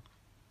people.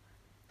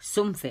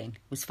 Something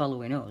was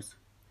following us.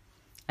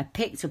 I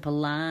picked up a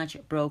large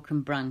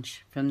broken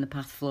branch from the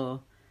path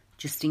floor,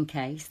 just in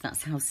case.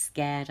 That's how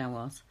scared I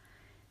was.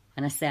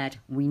 And I said,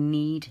 we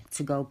need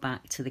to go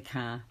back to the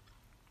car.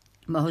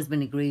 My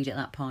husband agreed at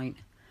that point,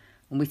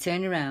 and we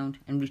turned around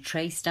and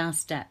retraced our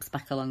steps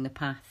back along the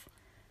path.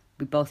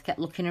 We both kept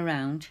looking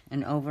around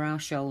and over our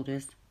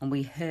shoulders, and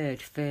we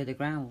heard further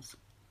growls.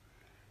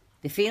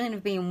 The feeling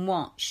of being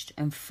watched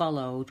and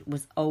followed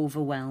was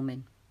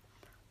overwhelming.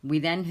 We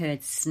then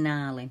heard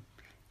snarling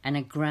and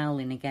a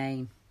growling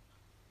again.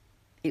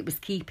 It was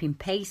keeping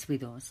pace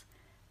with us,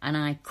 and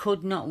I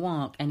could not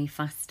walk any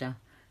faster,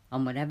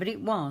 and whatever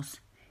it was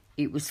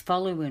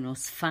following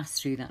us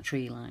fast through that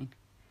tree line.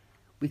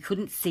 We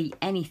couldn't see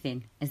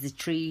anything as the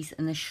trees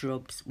and the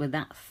shrubs were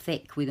that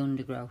thick with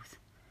undergrowth.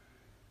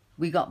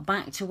 We got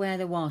back to where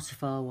the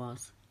waterfall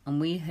was, and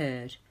we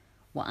heard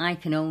what I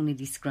can only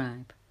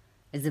describe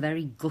as a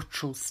very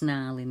guttural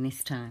snarling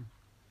this time.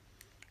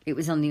 It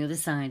was on the other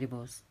side of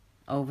us,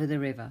 over the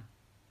river,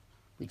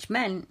 which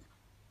meant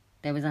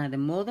there was either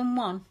more than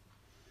one,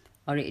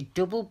 or it had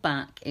doubled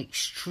back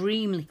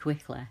extremely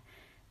quickly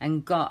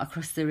and got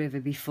across the river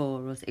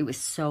before us. It was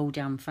so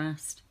damn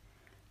fast.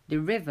 The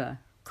river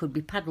could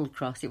be paddled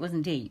across. It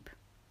wasn't deep.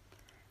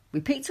 We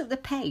picked up the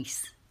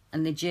pace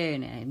and the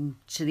journey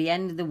to the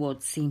end of the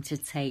woods seemed to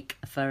take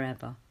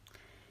forever.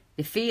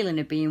 The feeling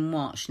of being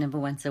watched never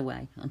went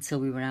away until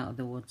we were out of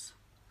the woods.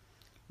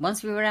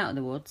 Once we were out of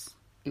the woods,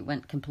 it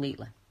went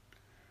completely.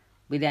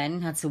 We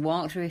then had to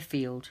walk through a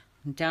field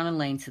and down a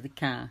lane to the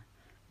car,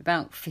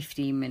 about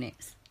 15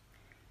 minutes.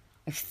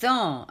 I've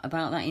thought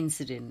about that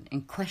incident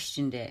and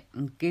questioned it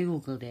and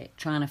Googled it,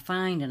 trying to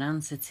find an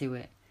answer to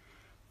it.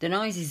 The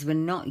noises were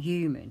not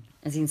human,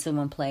 as in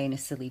someone playing a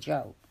silly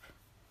joke.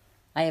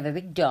 I have a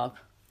big dog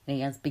and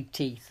he has big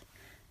teeth,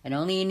 and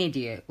only an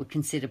idiot would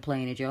consider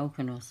playing a joke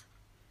on us.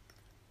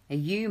 A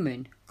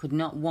human could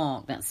not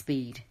walk that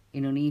speed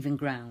in uneven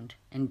ground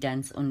and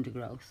dense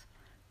undergrowth,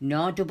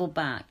 nor double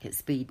back at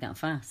speed that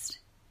fast.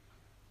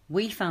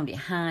 We found it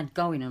hard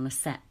going on a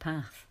set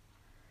path.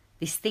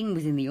 This thing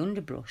was in the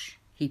underbrush,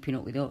 keeping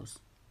up with us.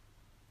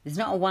 There's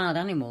not a wild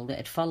animal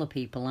that'd follow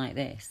people like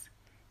this.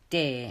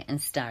 Deer and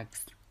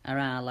stags are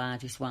our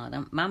largest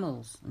wild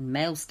mammals, and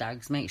male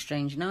stags make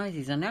strange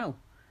noises, I know.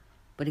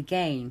 But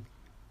again,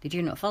 they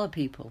do not follow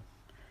people.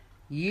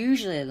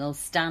 Usually they'll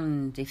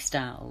stand if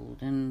startled,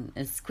 and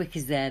as quick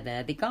as they're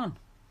there, they're gone.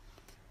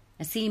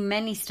 I see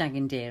many stag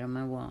and deer on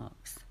my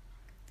walks.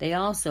 They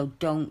also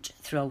don't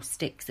throw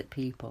sticks at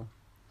people.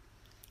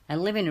 I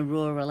live in a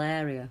rural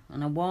area,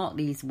 and I walk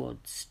these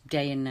woods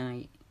day and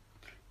night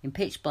in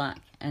pitch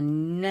black,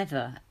 and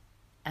never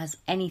has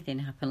anything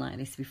happened like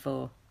this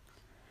before.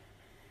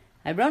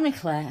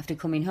 Ironically, after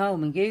coming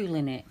home and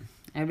Googling it,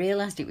 I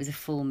realised it was a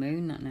full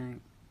moon that night.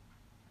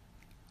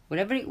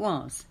 Whatever it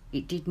was,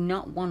 it did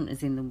not want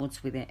us in the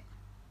woods with it,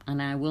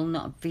 and I will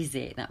not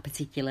visit that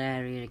particular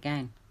area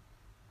again.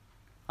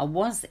 I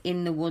was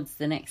in the woods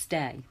the next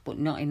day, but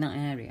not in that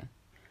area.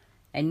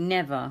 And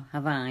never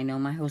have I nor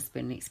my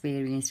husband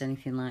experienced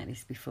anything like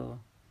this before.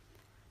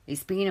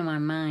 It's been on my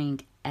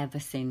mind ever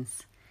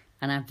since,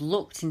 and I've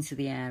looked into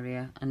the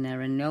area, and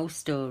there are no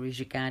stories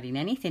regarding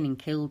anything in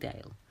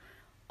Kildale,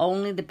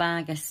 only the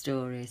Barguest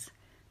stories,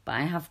 but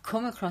I have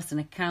come across an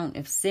account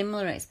of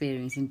similar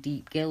experience in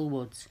Deep Gill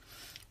Woods,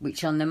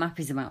 which on the map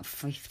is about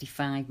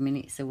 55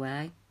 minutes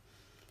away.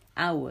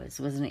 Ours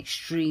was an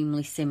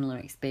extremely similar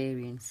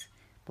experience,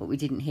 but we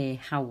didn't hear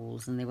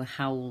howls, and there were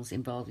howls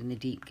involved in the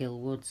Deep Gill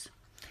Woods.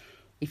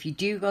 If you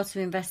do go to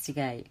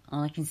investigate,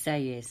 all I can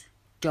say is,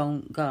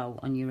 don't go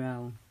on your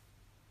own.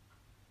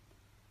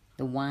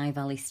 The Wye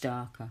Valley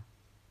Stalker.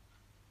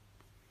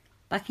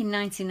 Back in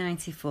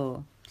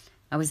 1994,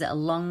 I was at a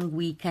long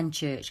weekend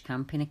church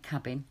camp in a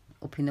cabin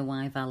up in the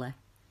Wye Valley.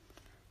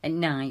 At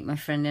night, my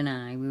friend and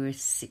I, we were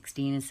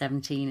 16 and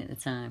 17 at the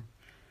time,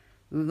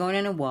 we were going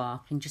on a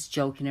walk and just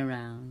joking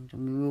around,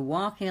 and we were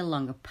walking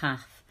along a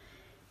path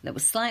that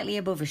was slightly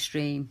above a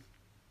stream.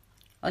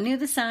 On the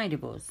other side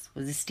of us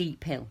was a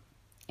steep hill,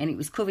 and it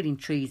was covered in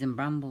trees and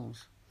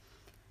brambles.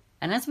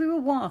 And as we were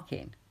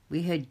walking,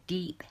 we heard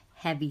deep,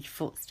 heavy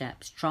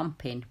footsteps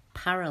tromping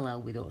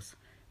parallel with us,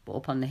 but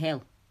up on the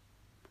hill.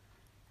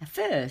 At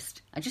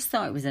first, I just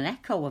thought it was an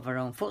echo of our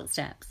own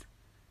footsteps,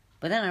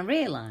 but then I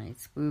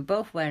realised we were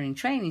both wearing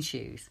training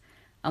shoes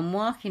and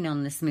walking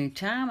on the smooth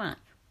tarmac.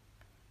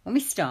 When we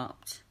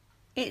stopped,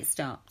 it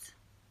stopped,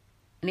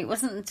 and it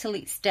wasn't until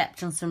it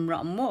stepped on some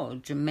rotten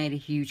wood and made a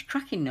huge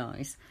cracking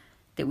noise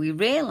that we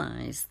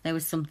realised there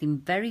was something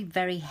very,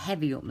 very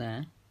heavy up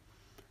there.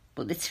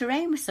 But the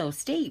terrain was so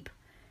steep,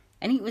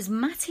 and it was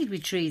matted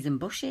with trees and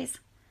bushes.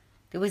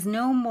 There was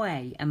no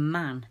way a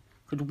man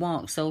could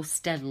walk so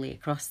steadily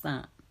across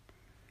that.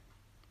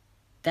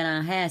 Then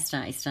our hair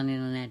started standing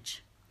on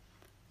edge.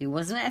 It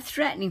wasn't a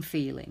threatening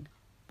feeling,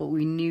 but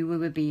we knew we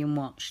were being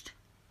watched.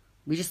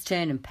 We just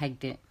turned and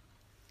pegged it,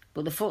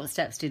 but the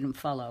footsteps didn't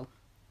follow.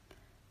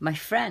 My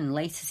friend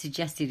later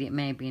suggested it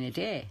may have been a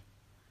deer,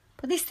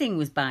 but this thing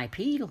was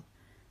bipedal,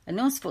 and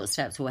those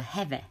footsteps were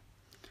heavy,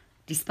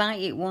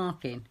 despite it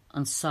walking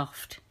on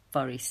soft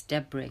forest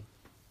debris.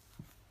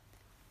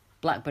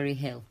 Blackberry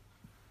Hill,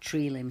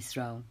 tree limbs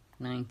thrown,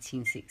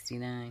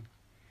 1969.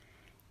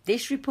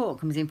 This report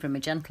comes in from a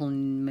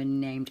gentleman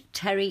named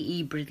Terry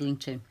E.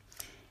 Bridlington.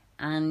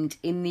 And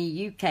in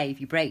the UK,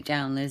 if you break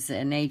down, there's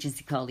an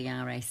agency called the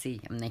RAC,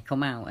 and they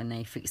come out and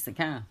they fix the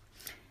car.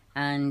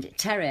 And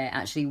Terry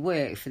actually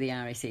worked for the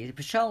RAC as a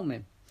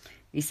patrolman.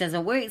 He says, I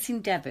worked in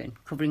Devon,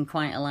 covering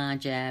quite a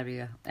large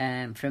area,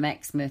 from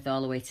Exmouth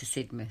all the way to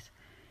Sidmouth.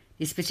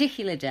 This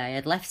particular day,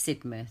 I'd left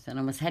Sidmouth and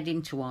I was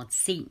heading towards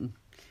Seaton.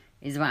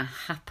 It was about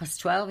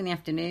 12:30 in the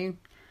afternoon,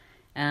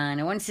 and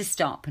I wanted to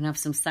stop and have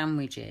some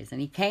sandwiches, and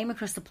he came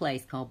across a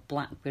place called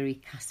Blackberry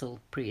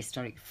Castle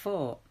Prehistoric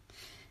Fort,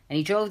 and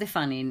he drove the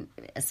van in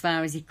as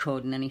far as he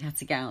could, and then he had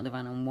to get out of the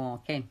van and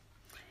walk in.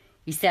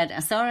 He said, I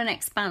saw an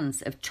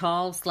expanse of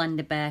tall,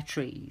 slender bare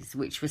trees,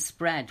 which were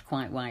spread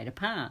quite wide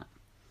apart.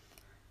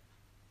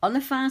 On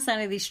the far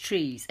side of these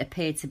trees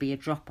appeared to be a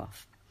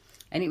drop-off,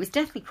 and it was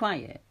deathly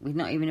quiet, with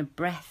not even a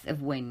breath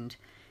of wind,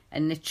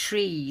 and the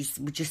trees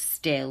were just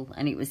still,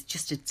 and it was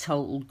just a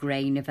total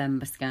grey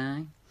November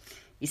sky.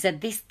 He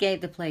said this gave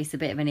the place a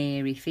bit of an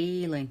eerie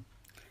feeling.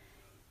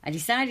 I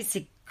decided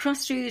to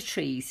cross through the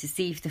trees to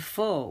see if the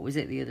fort was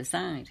at the other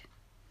side.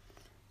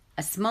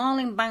 A small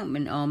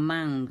embankment or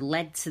mound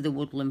led to the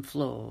woodland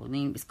floor, and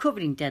it was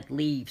covered in dead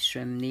leaves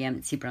from the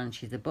empty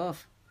branches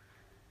above.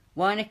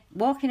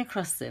 Walking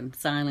across them,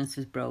 silence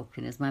was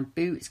broken as my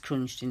boots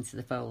crunched into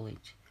the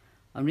foliage.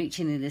 On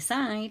reaching the other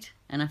side,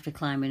 and after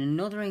climbing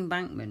another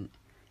embankment,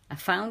 I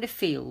found a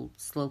field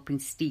sloping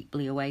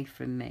steeply away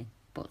from me,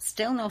 but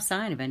still no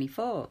sign of any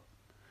fort.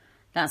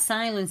 That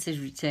silence has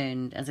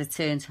returned as I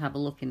turned to have a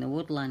look in the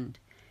woodland,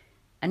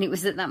 and it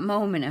was at that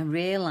moment I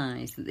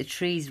realised that the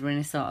trees were in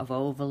a sort of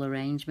oval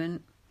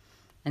arrangement,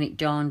 and it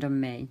dawned on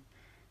me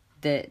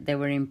that there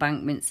were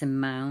embankments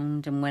and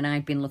mound, and when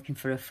I'd been looking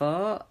for a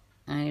fort,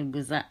 I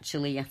was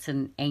actually at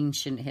an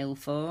ancient hill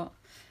fort.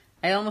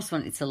 I almost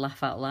wanted to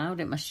laugh out loud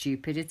at my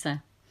stupidity.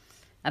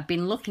 I'd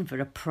been looking for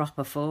a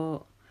proper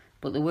fort,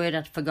 but the word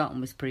I'd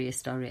forgotten was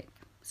prehistoric,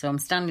 so I'm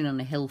standing on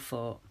a hill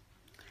fort.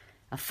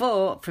 A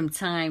fort from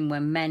time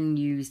when men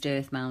used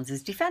earth mounds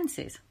as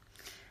defences.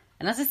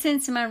 And as I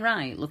turned to my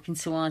right, looking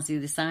towards the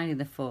other side of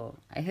the fort,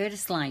 I heard a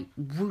slight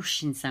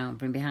whooshing sound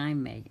from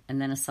behind me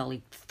and then a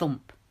solid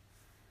thump.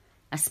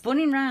 I spun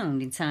in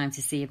round in time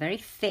to see a very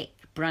thick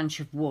branch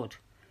of wood,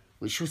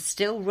 which was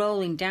still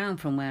rolling down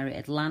from where it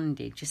had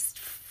landed, just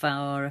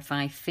 4 or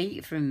 5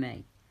 feet from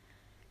me.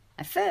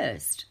 At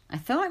first, I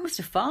thought it must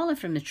have fallen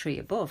from the tree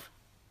above.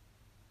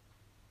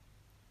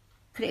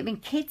 Could it have been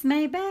kids,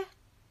 maybe?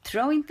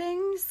 Throwing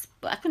things?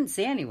 But I couldn't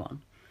see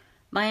anyone.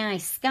 My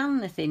eyes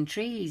scanned the thin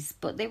trees,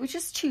 but they were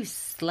just too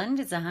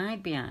slender to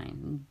hide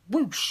behind.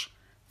 Whoosh!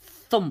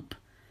 Thump!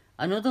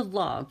 Another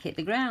log hit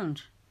the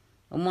ground.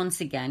 And once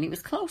again, it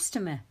was close to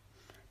me.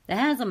 The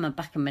hairs on my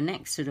back and my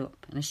neck stood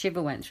up, and a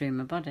shiver went through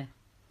my body.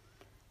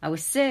 I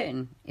was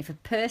certain if a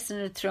person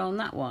had thrown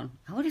that one,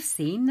 I would have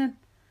seen them.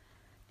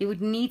 They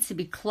would need to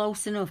be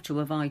close enough to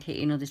avoid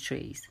hitting other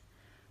trees,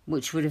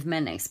 which would have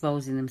meant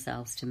exposing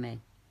themselves to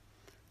me.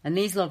 And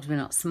these logs were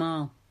not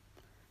small.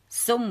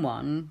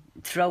 Someone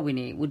throwing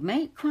it would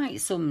make quite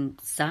some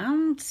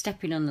sound,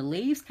 stepping on the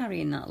leaves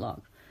carrying that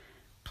log.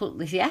 But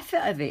the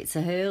effort of it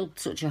to hurl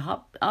such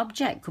a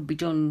object could be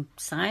done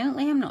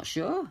silently, I'm not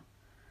sure.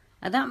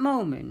 At that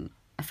moment,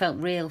 I felt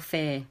real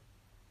fear.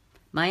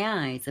 My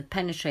eyes had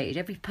penetrated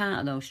every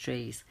part of those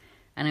trees,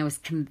 and I was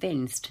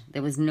convinced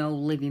there was no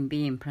living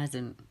being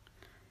present.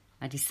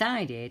 I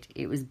decided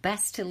it was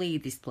best to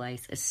leave this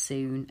place as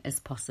soon as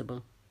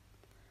possible.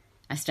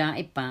 I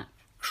started back,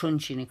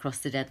 crunching across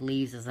the dead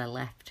leaves as I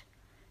left,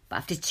 but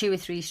after 2 or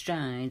 3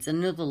 strides,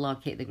 another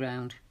log hit the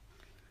ground.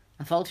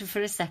 I faltered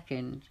for a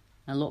second,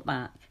 I looked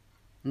back,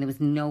 and there was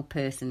no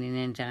person in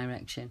any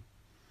direction.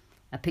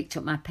 I picked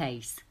up my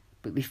pace,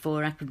 but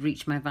before I could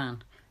reach my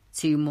van,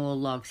 2 more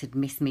logs had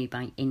missed me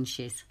by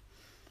inches.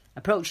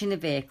 Approaching the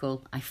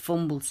vehicle, I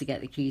fumbled to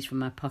get the keys from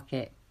my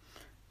pocket.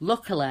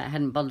 Luckily, I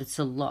hadn't bothered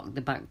to lock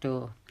the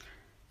door,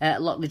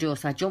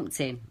 so I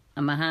jumped in,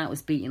 and my heart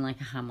was beating like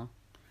a hammer.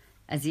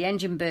 As the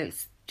engine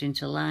burst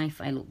into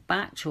life, I looked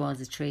back towards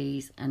the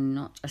trees, and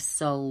not a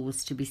soul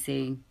was to be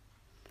seen.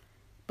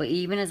 But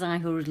even as I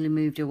hurriedly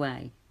moved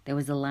away, there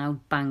was a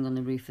loud bang on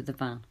the roof of the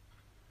van,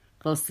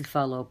 closely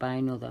followed by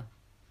another.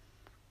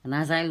 And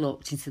as I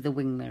looked into the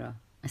wing mirror,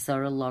 I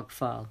saw a log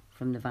fall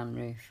from the van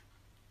roof.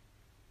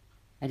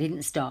 I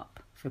didn't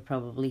stop for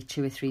probably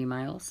 2 or 3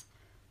 miles,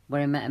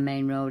 where I met a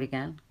main road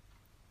again.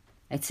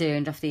 I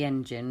turned off the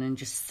engine and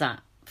just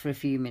sat for a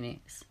few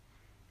minutes.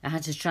 I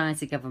had to try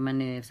to gather my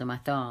nerves and my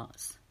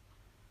thoughts.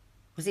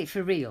 Was it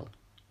for real?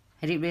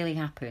 Had it really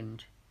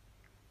happened?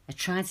 I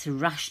tried to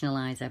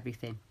rationalise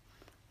everything,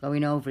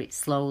 going over it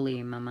slowly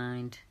in my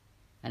mind.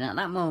 And at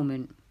that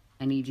moment,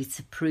 I needed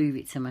to prove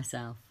it to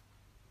myself.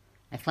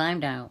 I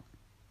climbed out.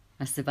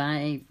 I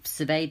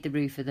surveyed the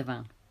roof of the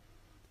van.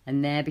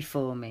 And there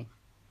before me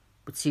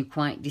were 2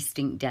 quite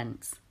distinct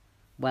dents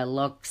where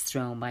logs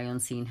thrown by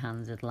unseen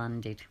hands had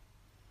landed.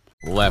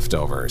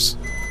 Leftovers.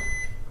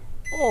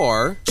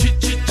 Or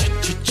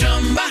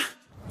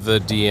the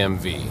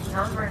DMV.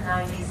 Number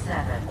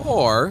 97.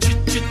 Or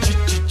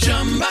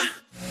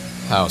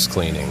house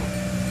cleaning.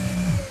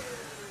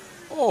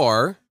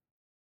 Or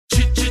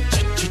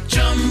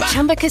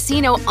Chumba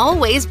Casino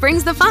always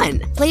brings the fun.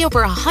 Play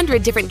over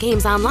 100 different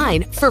games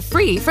online for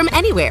free from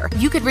anywhere.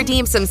 You could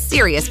redeem some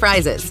serious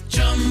prizes.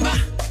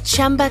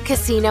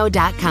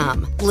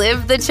 ChumbaCasino.com.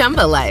 Live the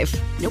Chumba life.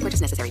 No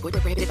purchase necessary. Void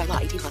where prohibited by law.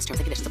 18+ terms and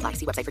conditions apply.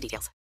 See website for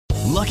details.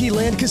 Lucky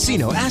Land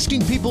Casino,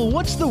 asking people,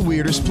 what's the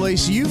weirdest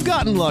place you've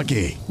gotten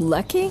lucky?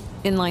 Lucky?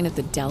 In line at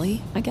the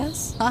deli, I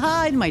guess?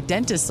 Aha, in my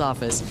dentist's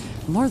office.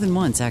 More than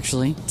once,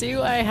 actually.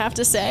 Do I have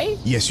to say?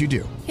 Yes, you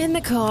do. In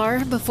the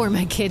car before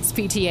my kids'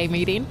 PTA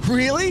meeting.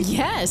 Really?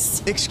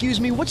 Yes.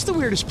 Excuse me, what's the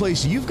weirdest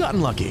place you've gotten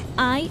lucky?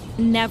 I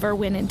never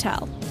win and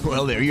tell.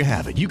 Well, there you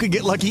have it. You can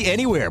get lucky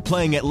anywhere,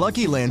 playing at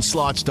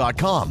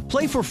LuckyLandSlots.com.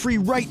 Play for free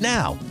right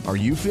now. Are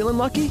you feeling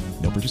lucky?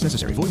 No purchase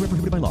necessary. Void where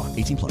prohibited by law.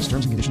 18+.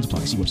 Terms and conditions apply.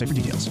 See website for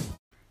details.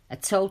 A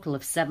total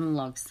of 7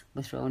 logs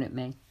were thrown at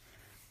me.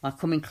 While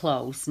coming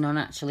close, none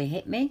actually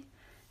hit me.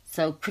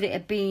 So could it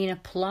have been a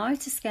ploy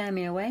to scare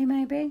me away,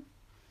 maybe?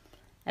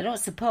 I don't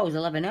suppose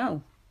I'll ever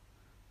know.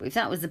 But if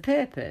that was the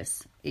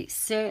purpose, it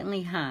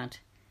certainly had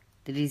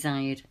the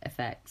desired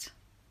effect.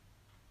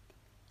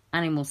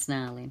 Animal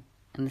snarling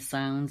and the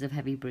sounds of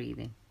heavy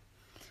breathing.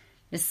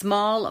 The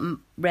small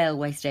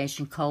railway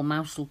station called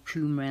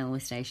Mouselcombe Railway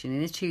Station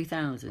in the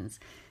 2000s,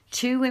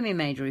 2 women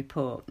made a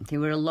report. They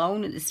were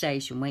alone at the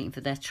station waiting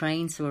for their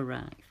train to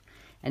arrive,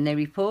 and they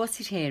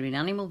reported hearing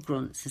animal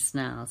grunts and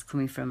snarls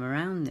coming from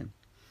around them.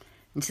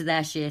 And to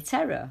their sheer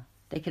terror,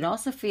 they could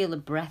also feel the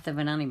breath of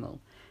an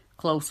animal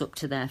close up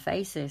to their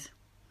faces,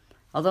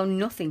 although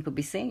nothing could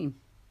be seen.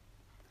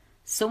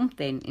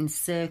 Something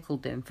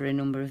encircled them for a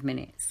number of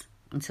minutes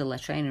until their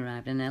train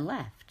arrived and they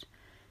left.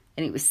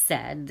 And it was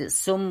said that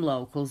some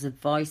locals had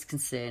voiced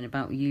concern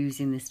about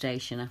using the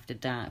station after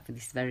dark for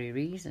this very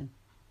reason.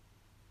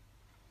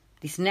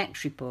 This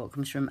next report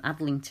comes from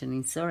Adlington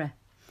in Surrey,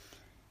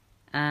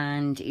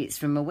 and it's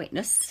from a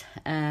witness.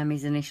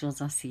 His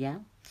initials are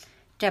CL.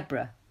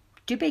 Deborah,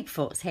 do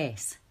Bigfoots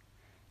hiss?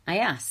 I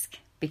ask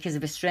because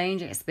of a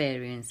strange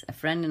experience a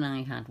friend and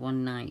I had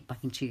one night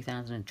back in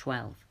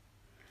 2012.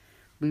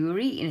 We were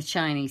eating a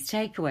Chinese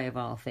takeaway of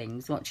all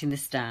things, watching the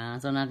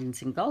stars on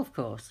Addington Golf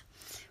Course,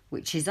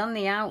 which is on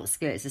the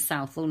outskirts of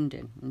South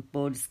London and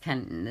borders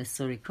Kent and the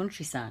Surrey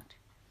countryside.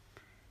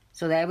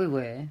 So there we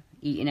were,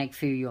 eating egg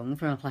foo young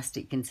from a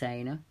plastic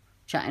container,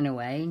 chatting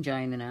away,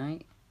 enjoying the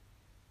night.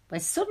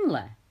 But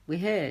suddenly we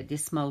heard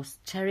this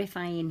most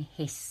terrifying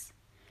hiss.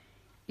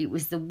 It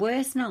was the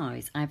worst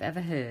noise I've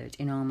ever heard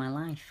in all my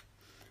life,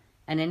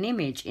 and an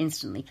image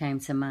instantly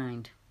came to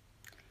mind.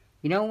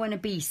 You know when a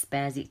beast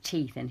bares its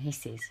teeth and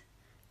hisses?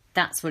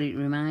 That's what it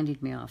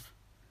reminded me of.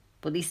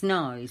 But this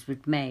noise was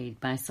made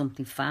by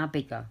something far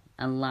bigger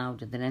and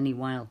louder than any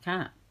wild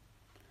cat.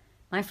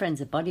 My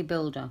friend's a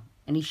bodybuilder,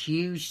 and he's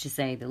huge to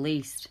say the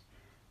least.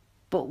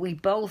 But we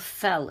both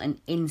felt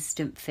an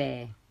instant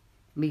fear.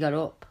 We got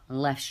up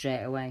and left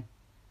straight away.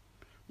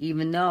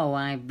 Even though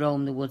I've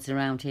roamed the woods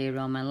around here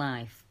all my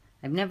life,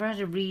 I've never had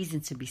a reason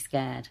to be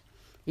scared,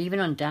 even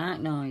on dark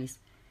noise.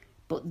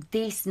 But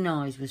this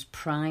noise was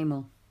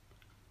primal.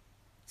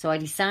 So I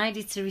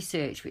decided to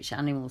research which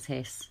animals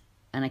hiss,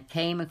 and I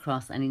came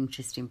across an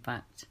interesting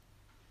fact.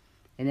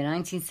 In the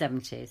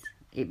 1970s,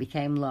 it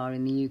became law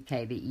in the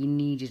UK that you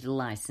needed a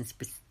licence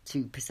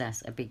to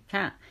possess a big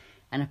cat,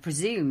 and I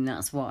presume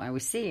that's what I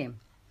was seeing.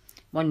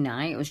 One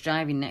night I was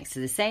driving next to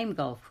the same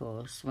golf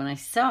course when I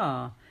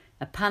saw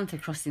a panther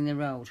crossing the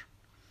road.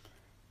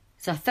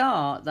 So I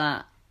thought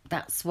that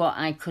that's what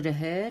I could have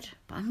heard,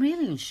 but I'm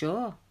really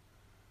unsure.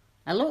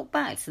 I look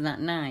back to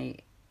that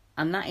night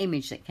and that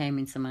image that came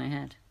into my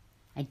head.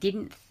 I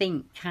didn't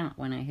think cat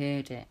when I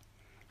heard it.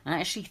 I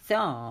actually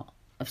thought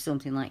of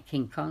something like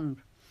King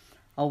Kong,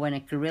 or when a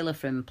gorilla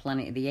from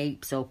Planet of the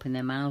Apes opened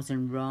their mouths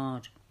and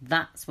roared.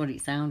 That's what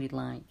it sounded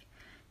like.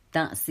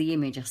 That's the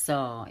image I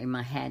saw in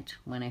my head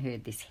when I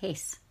heard this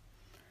hiss.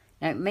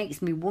 Now it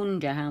makes me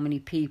wonder how many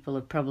people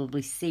have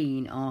probably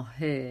seen or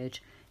heard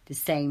the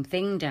same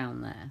thing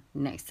down there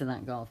next to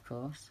that golf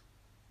course.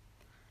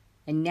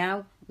 And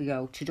now we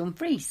go to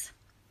Dumfries.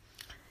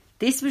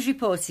 This was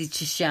reported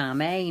to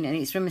Charmaine, and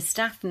it's from a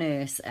staff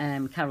nurse,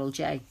 Carol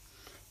J.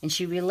 And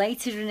she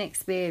related an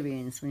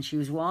experience when she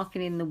was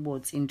walking in the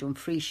woods in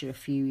Dumfriesshire a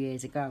few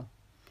years ago.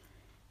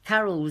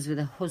 Carol was with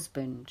her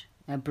husband,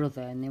 her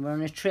brother, and they were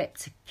on a trip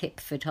to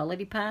Kipford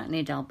Holiday Park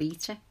near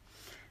Dalbeater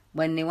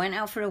when they went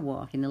out for a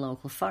walk in the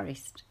local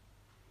forest.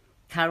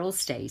 Carol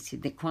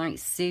stated that quite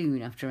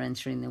soon after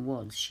entering the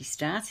woods, she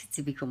started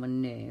to become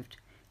unnerved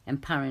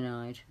and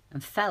paranoid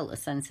and felt a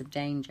sense of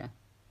danger.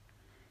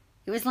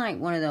 It was like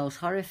one of those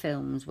horror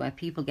films where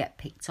people get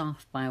picked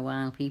off by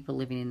wild people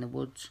living in the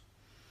woods.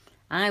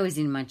 I was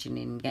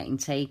imagining getting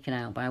taken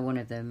out by one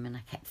of them, and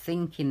I kept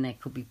thinking there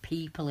could be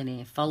people in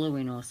here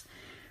following us.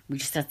 We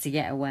just had to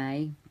get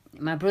away.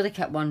 My brother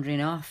kept wandering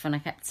off, and I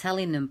kept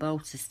telling them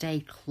both to stay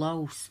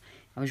close.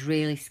 I was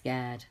really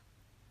scared.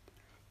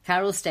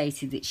 Carol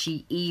stated that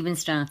she even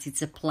started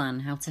to plan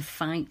how to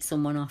fight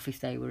someone off if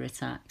they were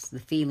attacked. The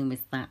feeling was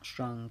that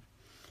strong.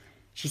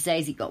 She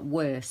says it got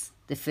worse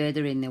the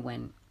further in they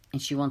went,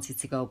 and she wanted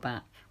to go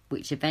back,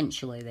 which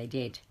eventually they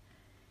did.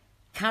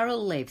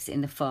 Carol lives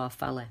in the Forth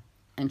Valley,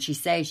 and she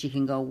says she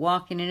can go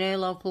walking in her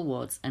local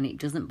woods and it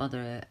doesn't bother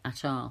her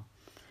at all.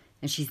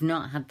 And she's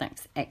not had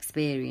that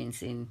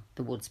experience in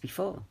the woods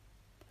before.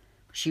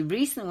 She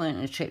recently went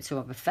on a trip to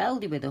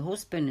Aberfeldy with her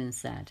husband and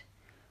said,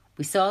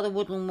 "We saw the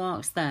woodland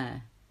walks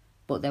there,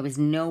 but there was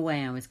no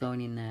way I was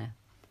going in there.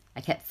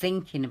 I kept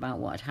thinking about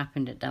what had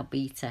happened at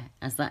Dalbeater,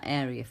 as that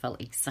area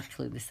felt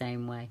exactly the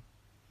same way."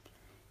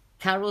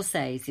 Carol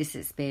says this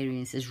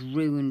experience has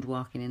ruined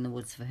walking in the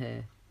woods for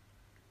her.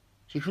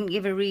 She couldn't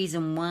give a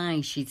reason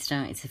why she'd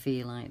started to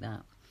feel like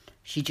that.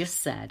 She just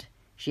said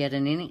she had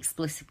an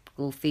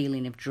inexplicable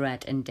feeling of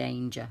dread and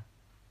danger.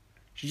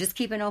 She just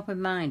keep an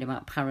open mind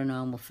about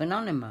paranormal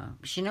phenomena,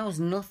 but she knows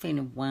nothing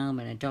of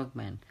wildmen or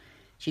dogmen.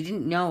 She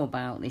didn't know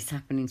about this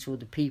happening to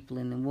other people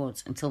in the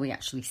woods until we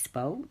actually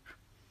spoke.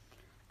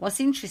 What's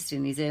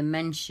interesting is her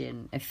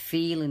mention of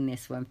feeling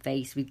this when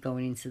faced with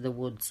going into the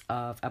woods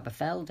of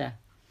Aberfeldy.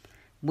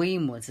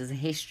 Woods has a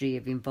history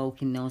of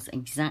invoking those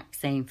exact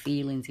same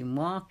feelings in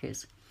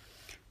walkers.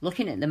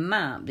 Looking at the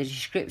map, the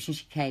description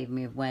she gave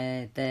me of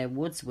where the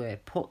woods were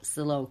puts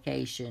the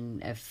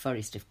location of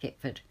Forest of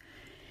Kitford.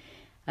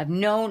 I've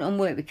known and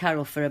worked with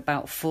Carol for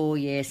about 4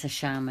 years, says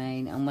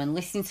Charmaine, and when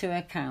listening to her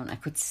account, I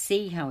could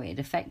see how it had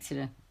affected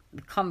her.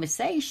 The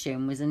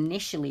conversation was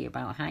initially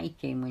about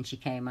hiking when she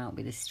came out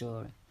with the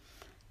story.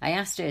 I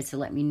asked her to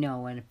let me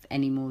know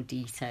any more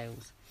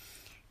details.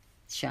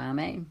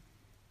 Charmaine.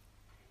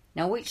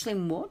 Now,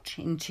 Witchling Wood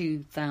in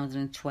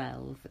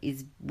 2012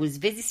 was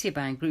visited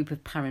by a group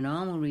of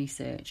paranormal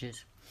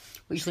researchers.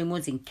 Witchling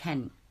Wood's in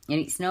Kent, and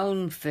it's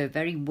known for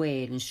very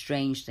weird and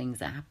strange things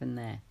that happen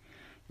there.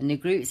 And the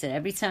group said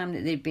every time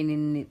that they'd been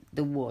in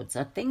the woods,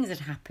 or things had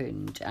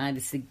happened, either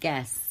to the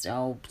guests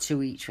or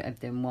to each of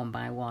them one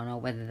by one,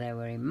 or whether they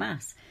were in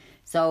mass.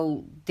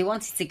 So they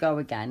wanted to go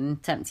again,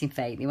 tempting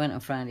fate. They went on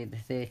Friday the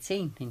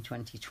 13th in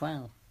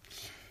 2012.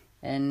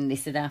 And they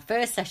said our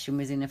first session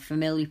was in a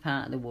familiar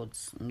part of the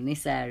woods, and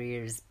this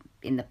area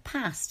in the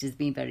past has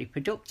been very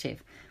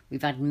productive.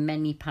 We've had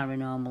many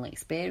paranormal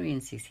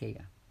experiences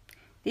here.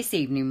 This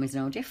evening was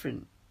no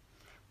different.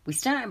 We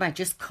started by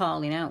just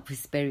calling out for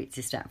spirit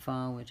to step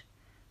forward.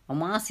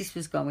 And whilst this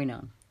was going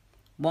on,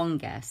 one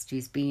guest,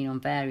 who's been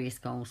on various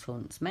ghost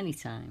hunts many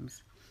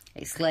times,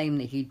 exclaimed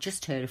that he'd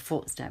just heard a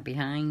footstep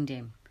behind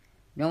him.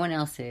 No one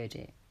else heard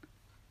it.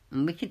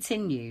 And we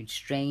continued,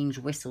 strange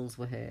whistles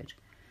were heard,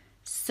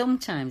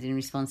 sometimes in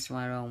response to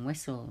our own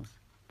whistles.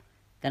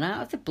 Then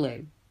out of the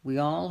blue, we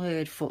all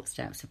heard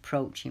footsteps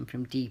approaching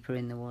from deeper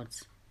in the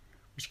woods,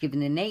 which, given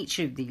the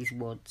nature of these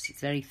woods,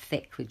 it's very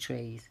thick with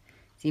trees,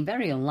 seemed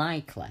very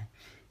unlikely,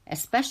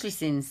 especially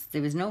since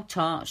there was no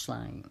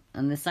torchlight,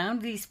 and the sound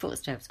of these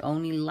footsteps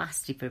only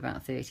lasted for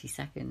about 30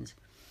 seconds.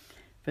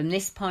 From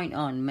this point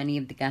on, many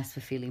of the guests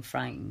were feeling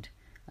frightened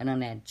and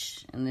on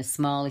edge, and the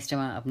smallest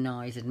amount of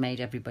noise had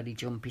made everybody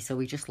jumpy, so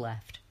we just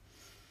left.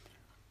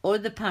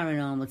 Other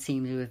paranormal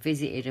teams who have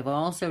visited have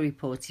also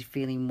reported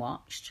feeling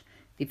watched.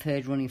 They've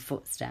heard running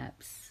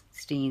footsteps,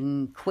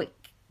 seen quick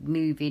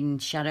moving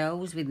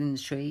shadows within the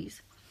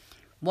trees.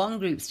 One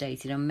group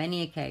stated on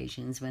many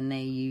occasions when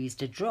they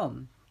used a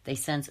drum, they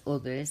sensed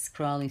others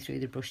crawling through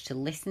the brush to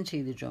listen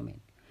to the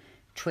drumming.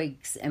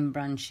 Twigs and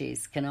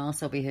branches can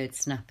also be heard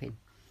snapping,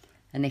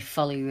 and they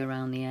follow you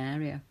around the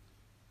area.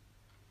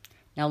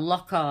 Now,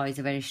 Lochar is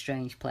a very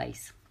strange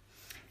place.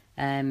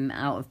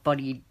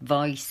 Out-of-body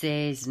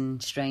voices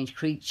and strange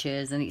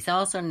creatures, and it's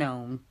also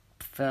known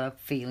for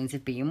feelings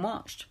of being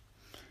watched.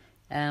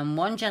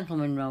 One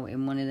gentleman wrote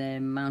in one of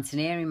the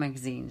mountaineering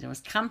magazines, I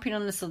was camping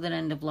on the southern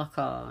end of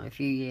Lochar a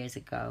few years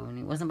ago, and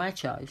it wasn't by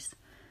choice.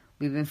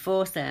 We've been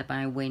forced there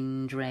by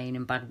wind, rain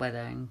and bad weather,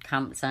 and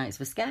campsites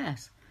were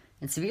scarce.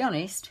 And to be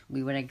honest,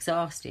 we were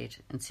exhausted,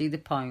 and to the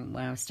point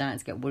where I was starting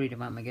to get worried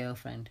about my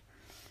girlfriend.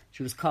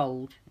 She was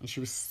cold, and she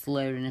was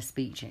slurring her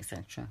speech,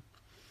 etc.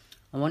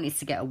 I wanted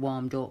to get her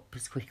warmed up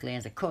as quickly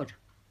as I could.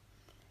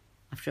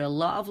 After a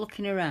lot of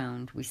looking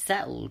around, we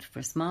settled for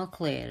a small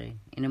clearing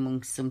in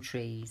amongst some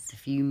trees a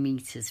few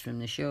metres from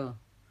the shore.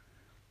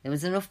 There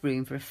was enough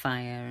room for a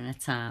fire and a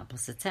tarp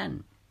plus a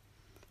tent.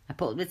 I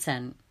put up the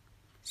tent,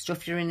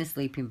 stuffed her in a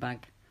sleeping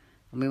bag,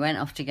 and we went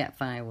off to get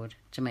firewood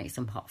to make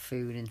some hot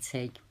food and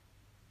tea.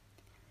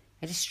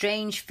 I had a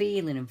strange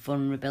feeling of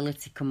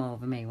vulnerability come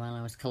over me while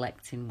I was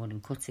collecting wood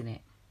and cutting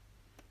it.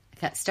 I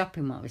kept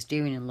stopping what I was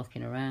doing and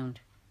looking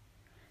around.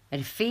 I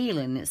had a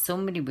feeling that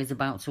somebody was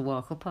about to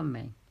walk up on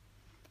me.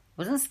 I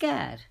wasn't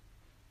scared,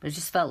 but I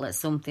just felt like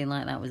something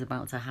like that was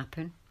about to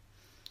happen.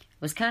 I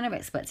was kind of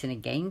expecting a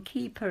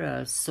gamekeeper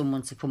or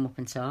someone to come up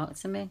and talk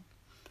to me,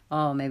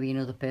 or maybe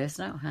another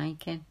person out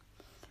hiking.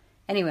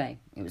 Anyway,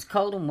 it was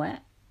cold and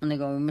wet, and the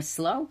going was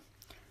slow.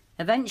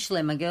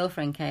 Eventually, my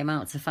girlfriend came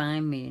out to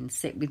find me and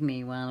sit with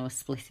me while I was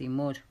splitting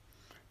wood.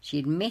 She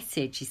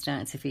admitted she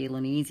started to feel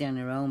uneasy on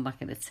her own back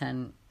at the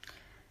tent.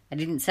 I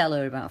didn't tell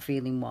her about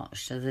feeling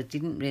watched, as I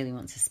didn't really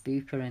want to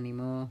spook her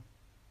anymore.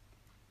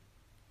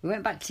 We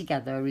went back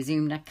together,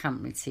 resumed our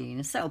camp routine,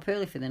 and set up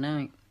early for the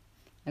night.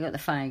 I got the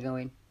fire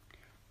going,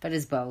 fed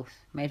us both,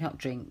 made hot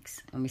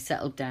drinks, and we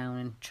settled down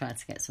and tried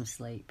to get some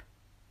sleep.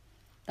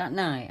 That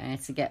night, I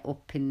had to get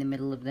up in the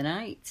middle of the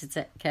night to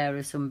take care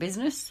of some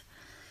business.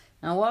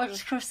 I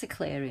walked across the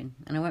clearing,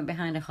 and I went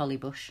behind a holly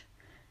bush.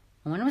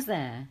 And when I was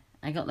there,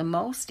 I got the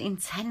most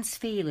intense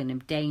feeling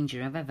of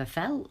danger I've ever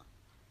felt.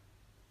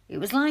 It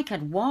was like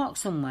I'd walked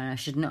somewhere I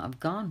should not have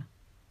gone.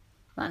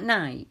 That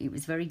night, it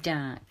was very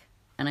dark,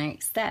 and I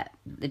accept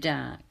that the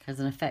dark has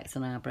an effect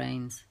on our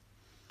brains.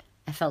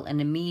 I felt an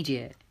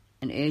immediate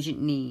and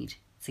urgent need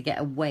to get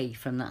away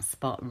from that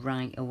spot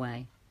right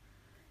away.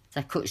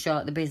 So I cut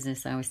short the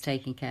business I was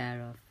taking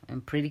care of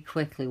and pretty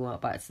quickly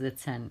walked back to the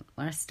tent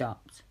where I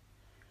stopped.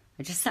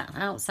 I just sat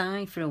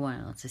outside for a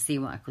while to see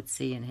what I could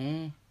see and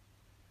hear.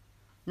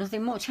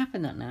 Nothing much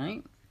happened that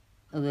night.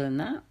 Other than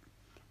that,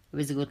 it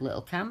was a good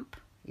little camp.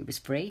 It was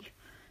free,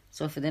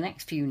 so for the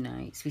next few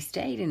nights we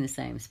stayed in the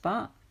same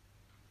spot.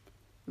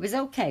 It was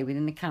okay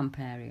within the camp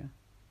area,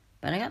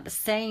 but I got the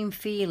same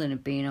feeling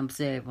of being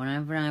observed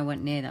whenever I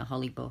went near that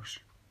holly bush.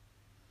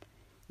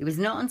 It was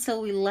not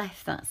until we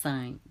left that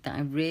site that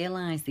I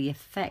realised the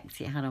effect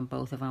it had on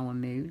both of our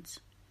moods.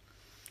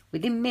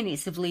 Within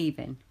minutes of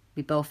leaving,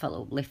 we both felt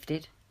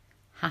uplifted,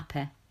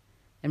 happy,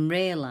 and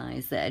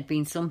realised that there had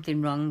been something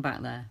wrong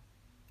back there.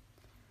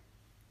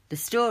 The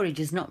story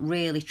does not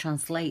really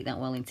translate that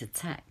well into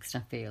text, I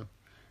feel.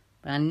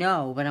 But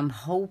I'm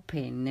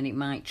hoping that it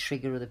might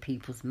trigger other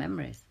people's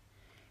memories.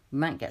 We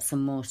might get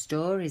some more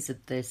stories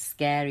of the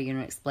scary and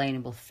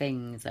unexplainable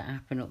things that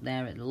happen up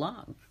there at the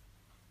log.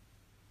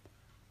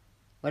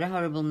 What a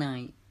horrible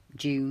night,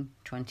 June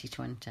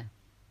 2020.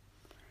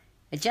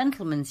 A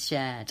gentleman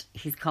shared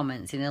his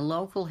comments in a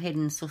local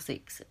hidden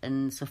Sussex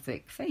and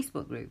Suffolk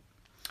Facebook group.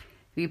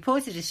 He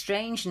reported a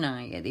strange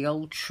night at the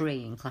old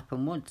tree in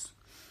Clapham Woods,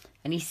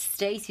 and he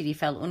stated he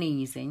felt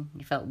uneasy,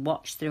 he felt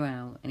watched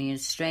throughout, and he had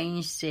a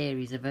strange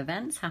series of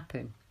events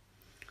happen.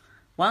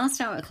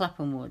 Whilst out at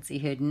Clapham Woods, he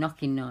heard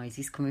knocking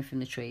noises coming from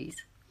the trees.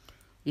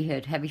 He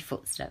heard heavy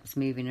footsteps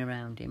moving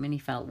around him, and he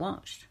felt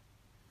watched.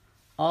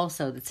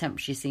 Also, the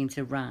temperature seemed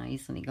to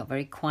rise, and it got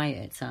very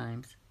quiet at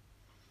times.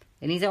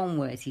 In his own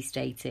words, he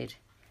stated,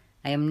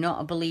 "I am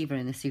not a believer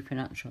in the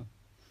supernatural,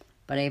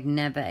 but I have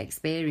never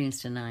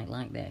experienced a night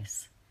like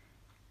this.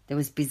 There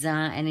was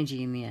bizarre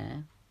energy in the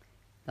air.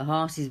 The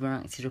horses were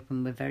acted up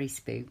and were very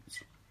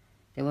spooked.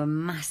 There were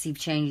massive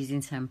changes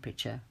in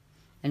temperature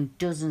and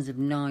dozens of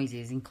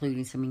noises,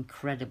 including some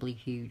incredibly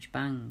huge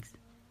bangs."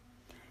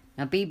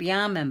 Now,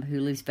 BBR member who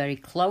lives very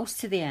close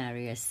to the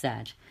area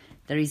said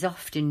there is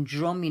often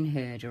drumming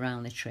heard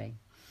around the tree,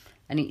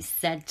 and it's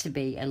said to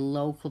be a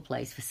local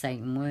place for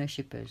Satan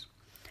worshippers.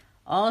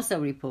 Also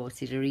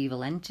reported are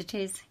evil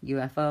entities,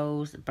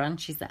 UFOs,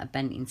 branches that are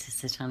bent into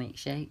satanic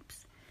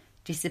shapes,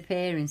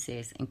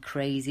 disappearances and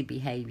crazy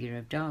behaviour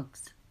of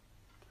dogs.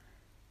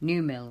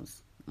 New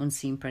Mills,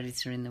 unseen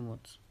predator in the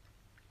woods.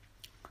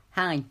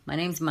 Hi, my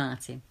name's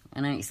Martin,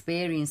 and I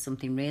experienced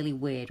something really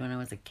weird when I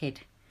was a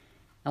kid.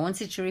 I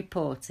wanted to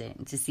report it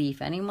and to see if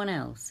anyone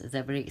else has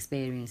ever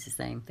experienced the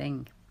same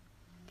thing.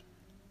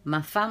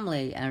 My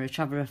family are a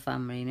traveller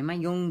family, and in my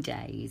young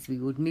days we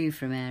would move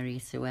from area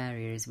to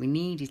area as we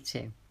needed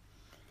to.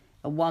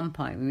 At one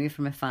point we moved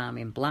from a farm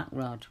in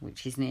Blackrod,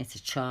 which is near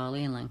to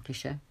Charlie in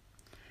Lancashire.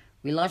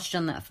 We lodged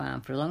on that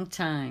farm for a long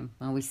time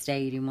while we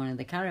stayed in one of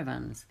the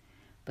caravans,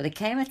 but there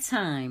came a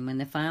time when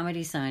the farmer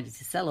decided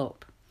to sell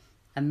up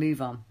and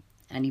move on,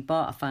 and he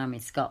bought a farm in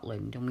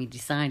Scotland, and we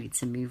decided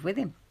to move with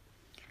him.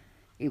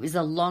 It was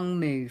a long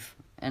move,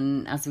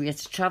 and as we had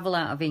to travel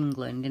out of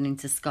England and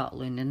into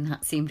Scotland, and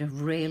that seemed a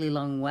really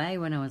long way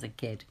when I was a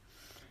kid.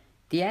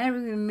 The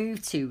area we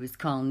moved to was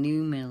called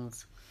New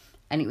Mills,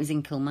 and it was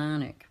in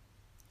Kilmarnock.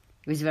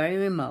 It was very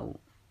remote,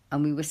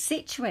 and we were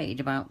situated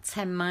about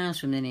 10 miles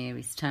from the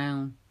nearest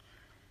town.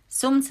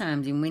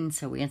 Sometimes in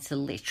winter we had to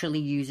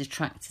literally use a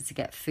tractor to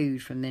get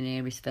food from the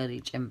nearest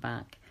village and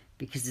back,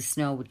 because the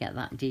snow would get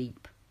that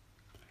deep.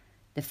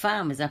 The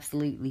farm was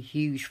absolutely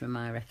huge from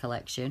my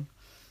recollection.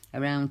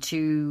 Around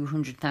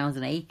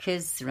 200,000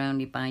 acres,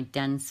 surrounded by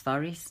dense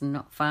forests, and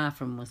not far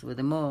from us were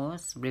the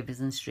moors, rivers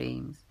and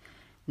streams.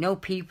 No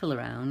people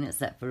around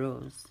except for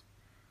us.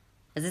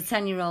 As a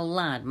 10-year-old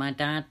lad, my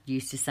dad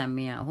used to send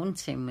me out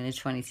hunting with a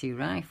 .22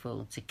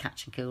 rifle to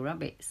catch and kill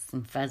rabbits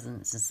and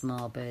pheasants and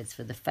small birds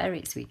for the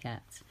ferrets we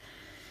kept.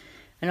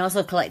 And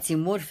also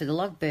collecting wood for the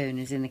log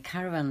burners in the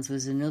caravans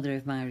was another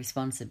of my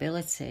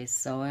responsibilities,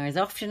 so I was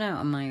often out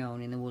on my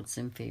own in the woods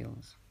and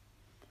fields.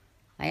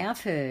 I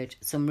have heard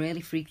some really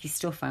freaky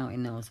stuff out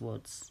in those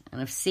woods, and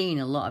I've seen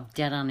a lot of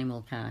dead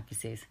animal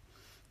carcasses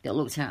that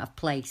looked out of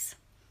place,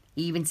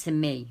 even to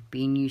me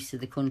being used to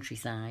the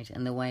countryside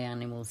and the way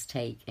animals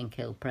take and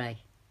kill prey.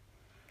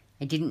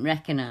 I didn't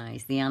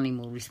recognise the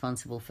animal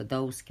responsible for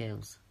those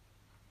kills.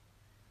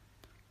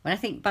 When I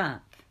think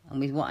back, and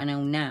with what I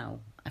know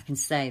now, I can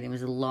say there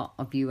was a lot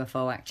of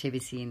UFO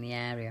activity in the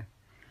area.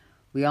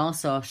 We all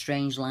saw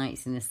strange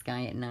lights in the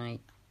sky at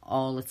night,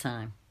 all the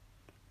time.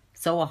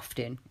 So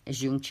often,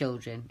 as young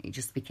children, it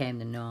just became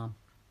the norm.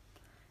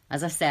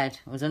 As I said,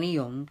 I was only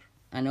young,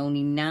 and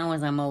only now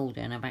as I'm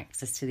older and have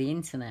access to the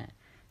internet,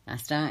 I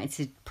started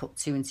to put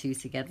two and two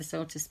together,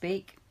 so to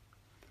speak.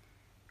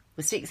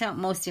 What sticks out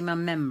most in my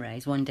memory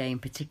is one day in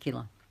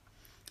particular.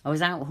 I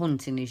was out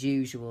hunting as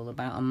usual,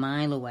 about a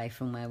mile away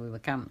from where we were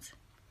camped.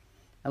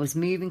 I was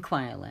moving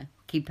quietly,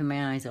 keeping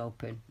my eyes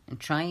open, and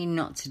trying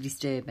not to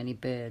disturb any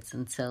birds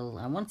until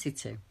I wanted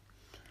to.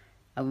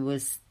 I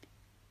was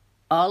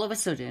all of a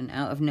sudden,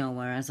 out of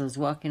nowhere, as I was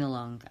walking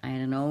along, I had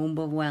an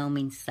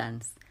overwhelming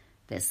sense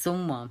that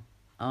someone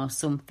or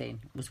something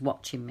was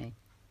watching me.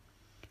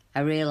 I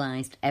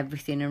realised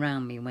everything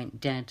around me went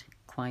dead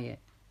quiet.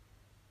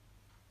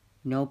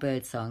 No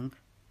birdsong,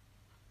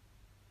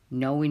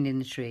 no wind in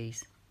the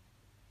trees,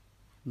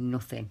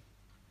 nothing.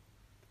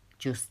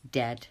 Just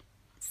dead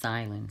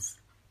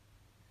silence.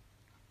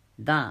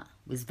 That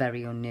was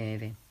very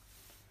unnerving.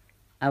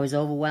 I was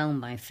overwhelmed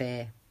by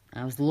fear.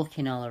 I was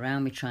looking all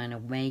around me trying to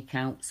make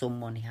out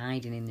someone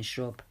hiding in the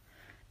shrub,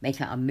 make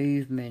out a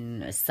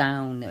movement, a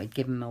sound that would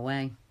give him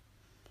away.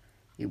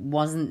 It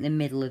wasn't the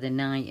middle of the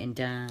night and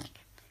dark.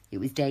 It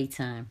was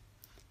daytime,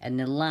 and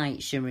the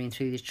light shimmering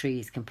through the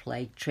trees can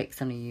play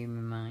tricks on a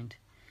human mind.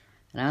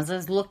 And as I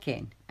was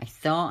looking, I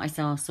thought I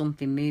saw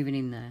something moving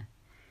in there,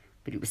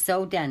 but it was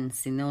so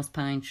dense in those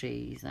pine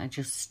trees, I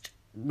just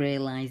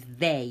realised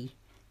they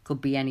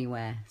could be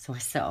anywhere, so I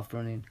set off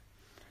running.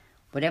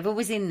 Whatever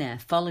was in there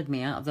followed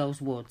me out of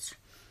those woods.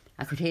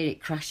 I could hear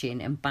it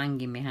crashing and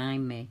banging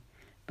behind me,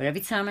 but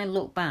every time I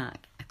looked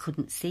back, I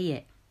couldn't see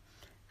it.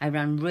 I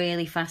ran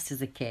really fast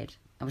as a kid.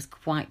 I was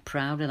quite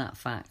proud of that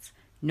fact.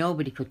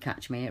 Nobody could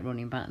catch me at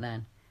running back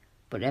then.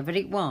 Whatever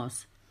it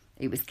was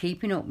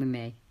keeping up with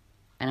me,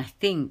 and I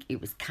think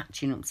it was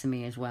catching up to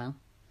me as well.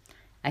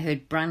 I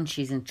heard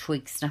branches and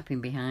twigs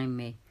snapping behind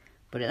me,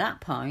 but at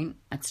that point,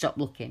 I'd stopped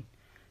looking,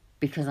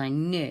 because I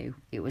knew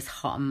it was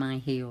hot on my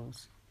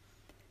heels.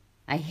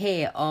 I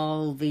hear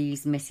all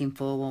these missing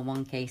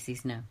 411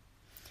 cases now,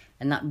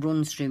 and that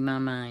runs through my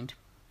mind.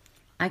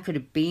 I could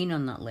have been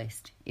on that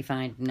list if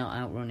I'd not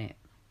outrun it.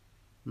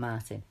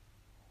 Martin.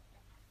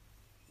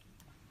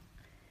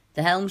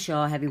 The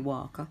Helmshire Heavy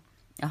Walker.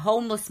 A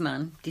homeless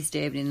man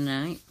disturbed in the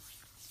night,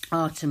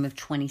 autumn of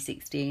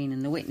 2016,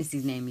 and the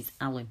witness's name is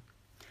Alan.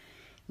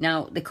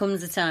 Now, there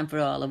comes a time for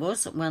all of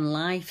us when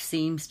life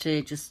seems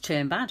to just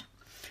turn bad,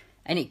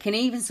 and it can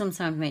even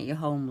sometimes make you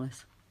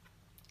homeless.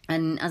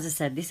 And as I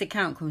said, this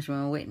account comes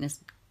from a witness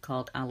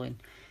called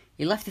Alan.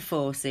 He left the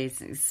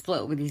forces,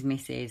 split up with his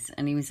missus,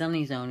 and he was on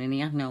his own and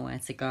he had nowhere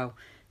to go.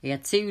 He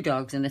had 2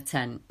 dogs and a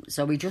tent,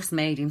 so he just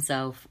made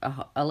himself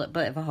a little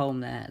bit of a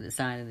home there at the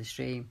side of the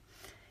stream.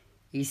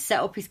 He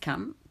set up his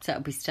camp, set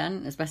up his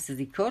tent as best as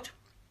he could,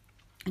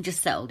 and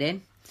just settled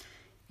in.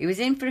 He was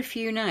in for a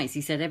few nights.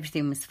 He said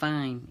everything was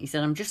fine. He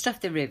said, I'm just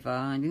off the river,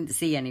 I didn't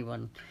see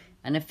anyone,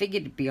 and I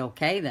figured it'd be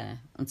okay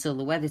there until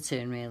the weather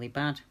turned really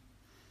bad.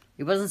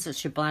 It wasn't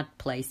such a bad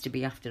place to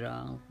be after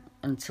all,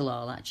 until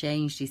all that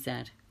changed, he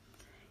said.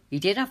 He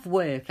did have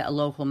work at a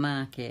local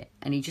market,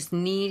 and he just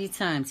needed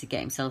time to get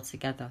himself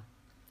together.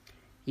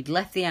 He'd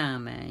left the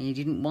army, and he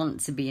didn't want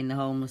to be in the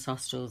homeless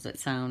hostels that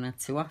town had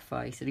to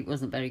offer. He said it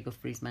wasn't very good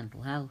for his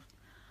mental health.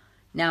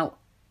 Now,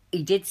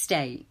 he did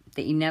state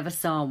that he never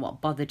saw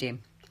what bothered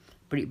him,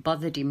 but it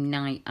bothered him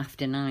night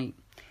after night.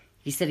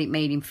 He said it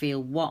made him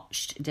feel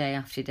watched day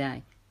after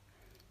day.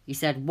 He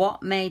said,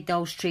 what made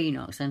those tree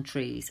knocks on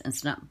trees and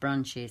snapped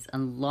branches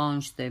and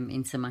launched them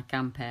into my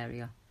camp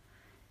area?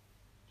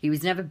 He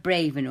was never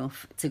brave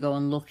enough to go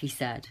and look, he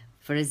said,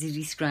 for as he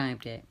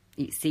described it,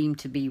 it seemed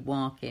to be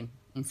walking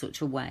in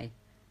such a way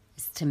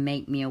as to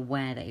make me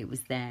aware that it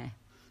was there.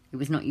 It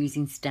was not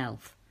using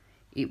stealth.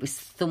 It was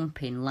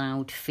thumping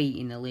loud feet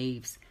in the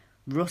leaves,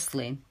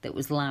 rustling that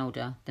was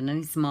louder than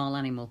any small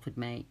animal could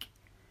make.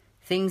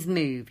 Things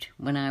moved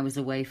when I was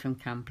away from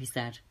camp, he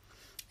said,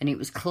 and it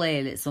was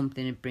clear that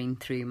something had been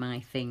through my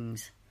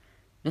things.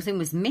 Nothing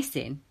was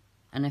missing,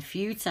 and a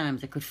few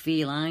times I could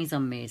feel eyes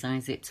on me as I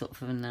zipped up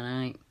from the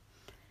night.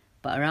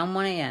 But around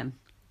 1 a.m,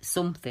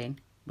 something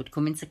would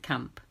come into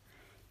camp.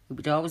 It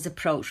would always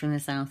approach from the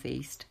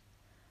southeast.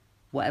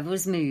 Whatever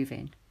was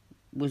moving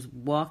was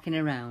walking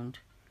around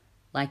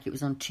like it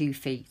was on 2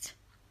 feet.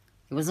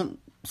 It wasn't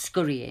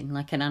scurrying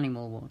like an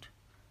animal would.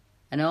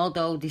 And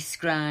although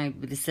described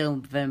with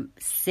the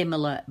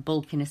similar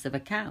bulkiness of a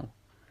cow,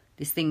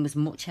 this thing was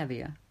much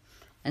heavier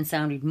and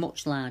sounded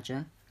much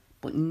larger,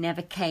 but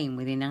never came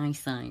within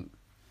eyesight.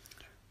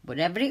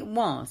 Whatever it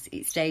was,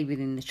 it stayed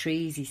within the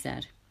trees, he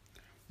said.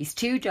 His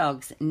 2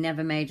 dogs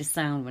never made a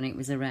sound when it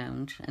was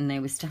around, and they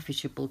were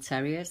Staffordshire Bull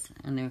Terriers,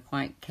 and they were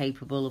quite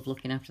capable of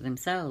looking after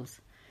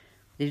themselves.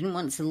 They didn't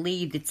want to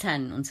leave the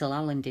tent until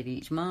Alan did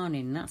each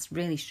morning, and that's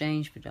really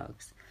strange for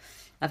dogs.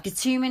 After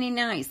too many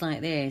nights like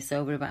this,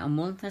 over about a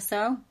month or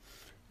so,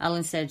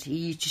 Alan said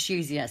he just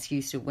used the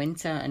excuse of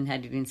winter and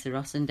headed into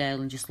Rossendale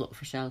and just looked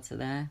for shelter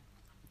there.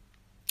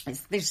 I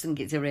just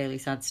think it's a really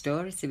sad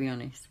story, to be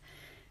honest.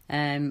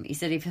 He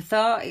said, if I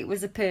thought it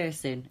was a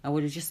person, I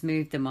would have just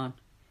moved them on.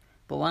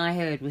 But what I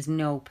heard was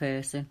no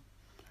person.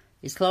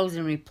 His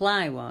closing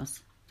reply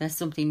was, there's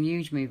something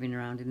huge moving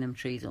around in them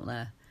trees up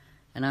there,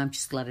 and I'm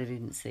just glad I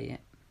didn't see it.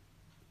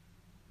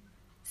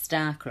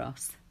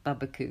 Starcross,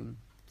 Babacoom,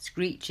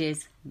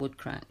 screeches,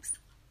 woodcracks,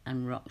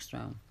 and rocks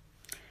thrown.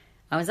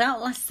 I was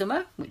out last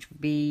summer, which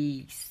would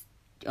be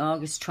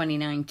August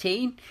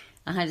 2019.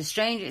 I had a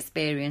strange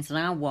experience and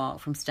I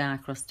walked from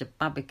Starcross to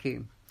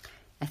Babacoom.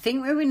 I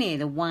think we were near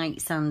the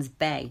White Sands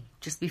Bay,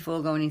 just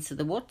before going into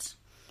the woods,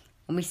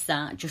 and we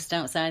sat just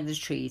outside the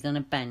trees on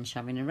a bench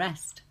having a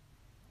rest.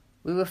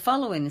 We were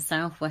following the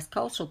southwest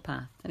coastal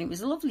path, and it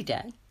was a lovely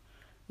day.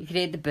 You could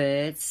hear the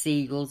birds,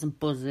 seagulls and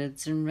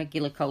buzzards and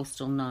regular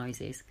coastal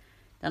noises.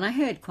 Then I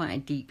heard quite a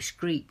deep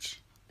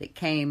screech that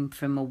came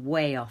from a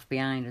way off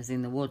behind us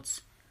in the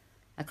woods.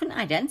 I couldn't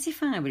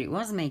identify what it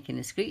was making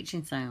the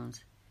screeching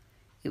sounds.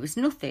 It was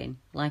nothing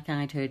like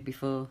I'd heard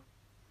before.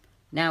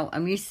 Now,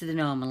 I'm used to the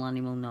normal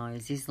animal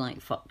noises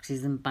like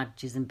foxes and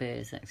badgers and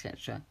birds,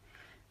 etc.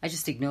 I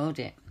just ignored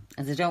it,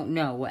 as I don't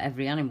know what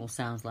every animal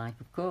sounds like,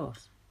 of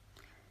course.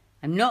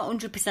 I'm not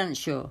 100%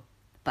 sure,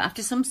 but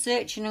after some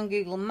searching on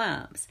Google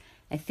Maps,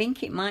 I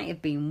think it might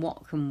have been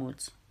Watcombe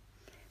Woods.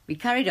 We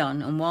carried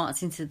on and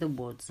walked into the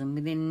woods, and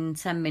within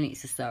 10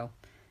 minutes or so,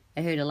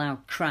 I heard a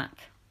loud crack,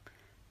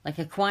 like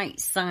a quite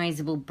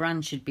sizable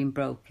branch had been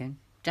broken.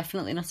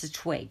 Definitely not a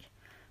twig.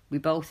 We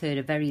both heard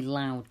a very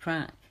loud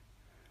crack.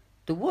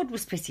 The wood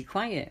was pretty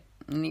quiet,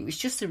 and it was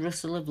just a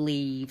rustle of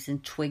leaves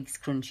and twigs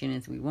crunching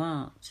as we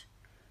walked.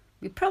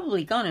 We'd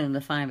probably gone another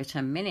 5 or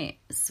 10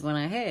 minutes when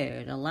I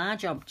heard a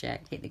large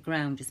object hit the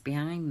ground just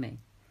behind me.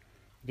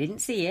 I didn't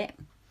see it,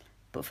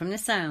 but from the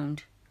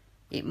sound,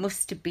 it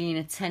must have been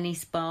a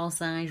tennis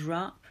ball-sized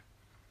rock.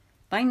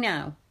 By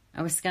now,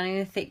 I was scanning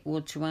the thick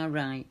wood to our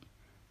right,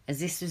 as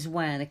this was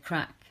where the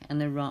crack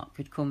and the rock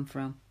had come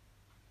from.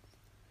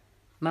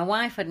 My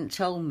wife hadn't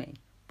told me,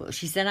 but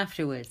she said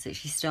afterwards that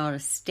she saw a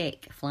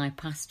stick fly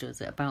past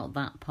us at about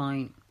that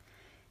point.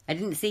 I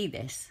didn't see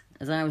this,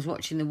 as I was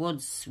watching the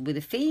woods with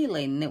a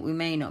feeling that we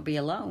may not be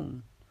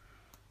alone.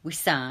 We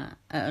sat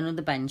at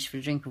another bench for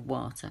a drink of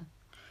water,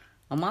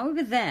 and while we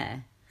were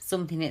there,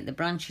 something hit the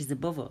branches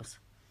above us,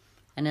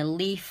 and a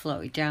leaf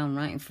floated down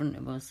right in front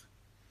of us.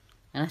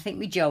 And I think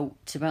we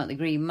joked about the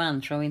green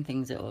man throwing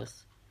things at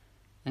us,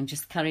 and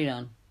just carried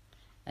on,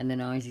 and the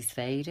noises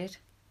faded.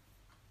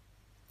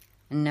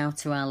 And now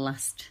to our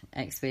last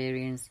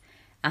experience.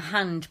 A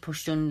hand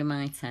pushed under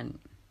my tent.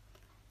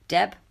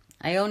 Deb,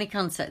 I only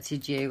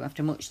contacted you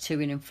after much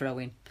toing and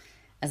froing,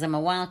 as I'm a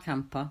wild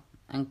camper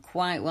and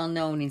quite well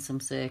known in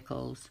some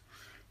circles.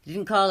 They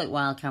didn't call it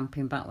wild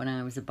camping back when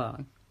I was a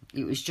boy.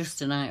 It was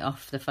just a night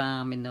off the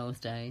farm in those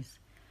days.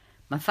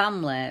 My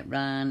family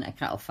ran a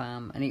cattle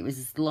farm, and it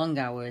was long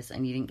hours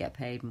and you didn't get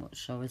paid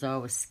much, so I was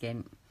always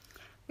skint.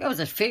 We always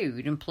had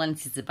food and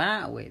plenty to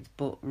barter with,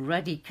 but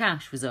ready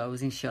cash was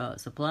always in short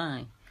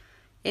supply.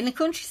 In the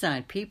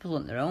countryside, people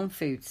hunt their own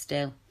food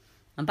still,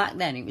 and back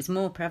then it was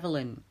more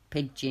prevalent.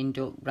 Pigeon,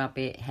 duck,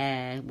 rabbit,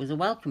 hare was a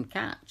welcome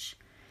catch.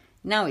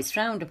 Now it's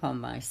frowned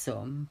upon by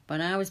some, but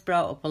I was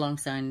brought up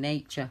alongside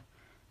nature,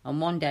 and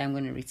one day I'm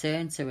going to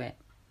return to it.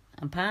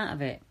 And part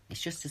of it,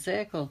 it's just a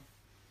circle.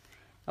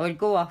 I would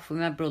go off with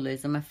my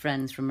brothers and my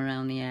friends from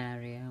around the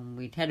area, and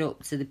we'd head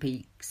up to the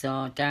peaks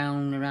or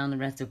down around the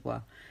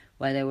reservoir,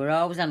 where there were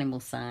always animal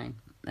sign,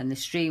 and the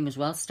stream was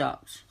well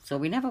stocked, so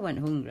we never went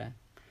hungry.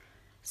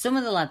 Some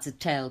of the lads had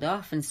tailed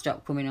off and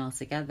stopped coming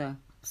altogether.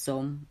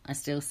 Some I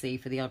still see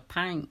for the odd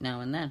pint now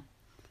and then.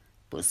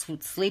 But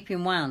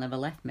sleeping wild never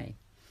left me.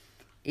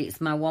 It's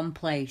my one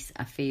place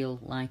I feel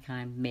like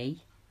I'm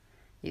me.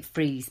 It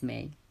frees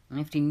me. I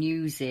often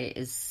use it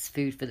as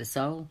food for the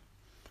soul.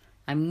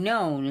 I'm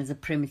known as a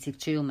primitive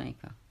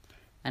toolmaker,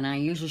 and I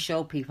usually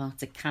show people how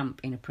to camp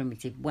in a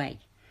primitive way,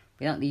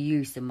 without the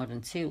use of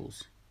modern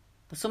tools.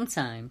 But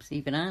sometimes,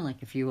 even I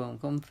like a few home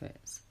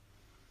comforts.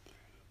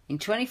 In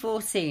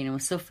 2014, I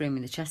was suffering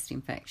with a chest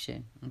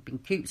infection. I'd been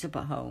cooped up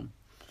at home,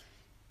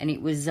 and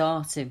it was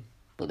autumn,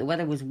 but the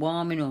weather was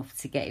warm enough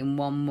to get in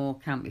one more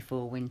camp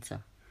before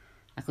winter.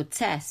 I could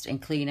test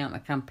and clean out my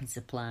camping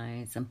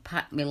supplies and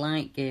pack my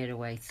light gear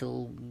away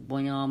till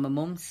 1 or my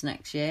mum's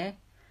next year.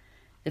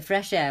 The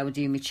fresh air would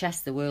do my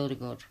chest the world of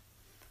good.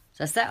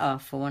 So I set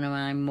off for one of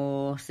my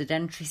more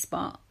sedentary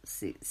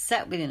spots. It's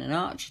set within an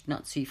orchard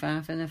not too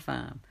far from the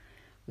farm,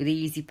 with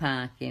easy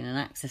parking and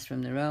access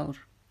from the road.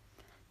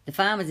 The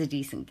farmer's a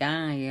decent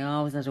guy. He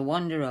always has a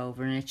wander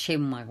over and a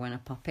chinwag when I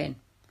pop in.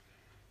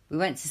 We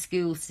went to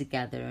school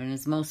together, and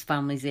as most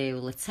families here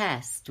will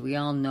attest, we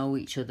all know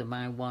each other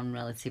by one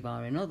relative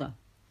or another.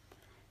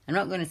 I'm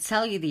not going to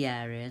tell you the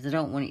areas. I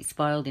don't want it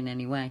spoiled in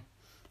any way.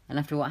 And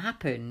after what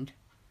happened,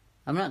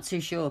 I'm not too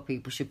sure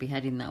people should be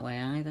heading that way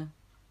either.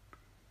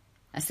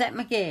 I set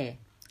my gear,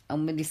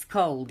 and with this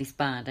cold this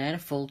bad, I had a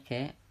full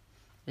kit,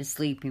 a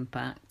sleeping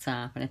pack,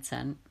 tarp and a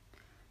tent.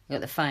 I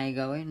got the fire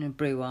going, a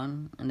brew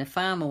on, and the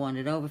farmer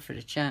wandered over for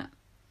a chat.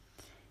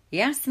 He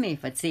asked me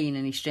if I'd seen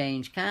any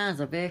strange cars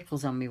or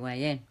vehicles on my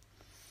way in,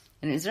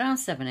 and it was around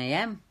 7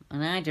 a.m,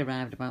 and I'd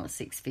arrived about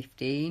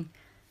 6:15,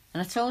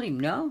 and I told him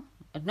no,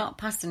 I'd not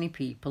passed any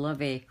people or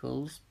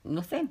vehicles,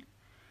 nothing.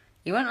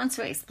 He went on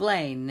to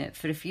explain that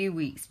for a few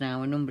weeks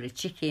now a number of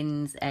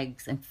chickens,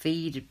 eggs and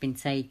feed had been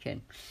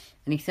taken,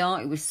 and he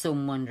thought it was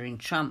some wandering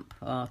tramp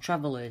or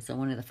travellers or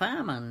one of the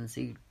farmhands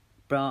who'd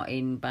brought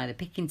in by the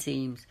picking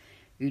teams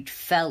who'd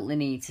felt the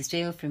need to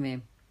steal from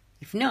him.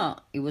 If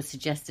not, he would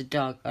suggest a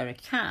dog or a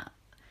cat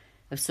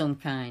of some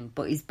kind,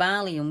 but his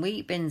barley and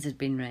wheat bins had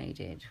been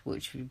raided,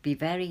 which would be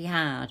very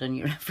hard on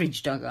your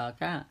average dog or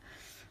cat.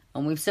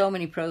 And with so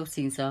many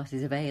protein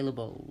sources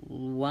available,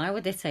 why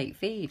would they take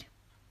feed?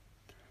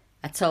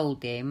 I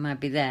told him I'd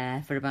be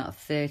there for about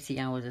 30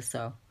 hours or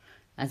so,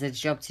 as I had a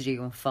job to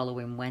do on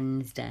following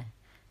Wednesday.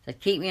 So I'd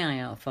keep my eye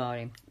out for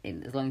him,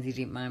 as long as he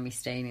didn't mind me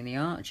staying in the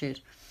orchard.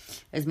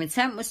 As my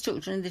tent was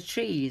tucked under the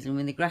trees and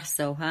with the grass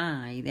so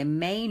high, they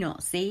may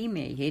not see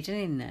me hidden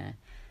in there.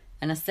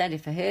 And I said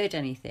if I heard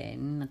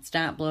anything, I'd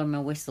start blowing my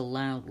whistle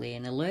loudly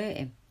and alert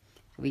him.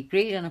 So we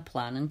agreed on a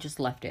plan and just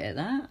left it at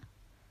that.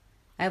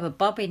 I have a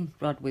bobbing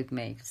rod with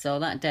me, so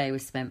that day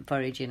was spent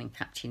foraging and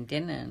catching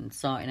dinner and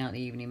sorting out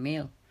the evening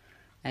meal.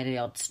 I had the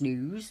odd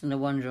snooze and a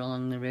wander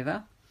along the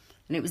river,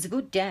 and it was a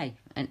good day,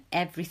 and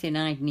everything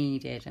I'd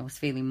needed. I was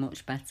feeling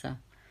much better.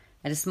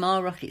 I had a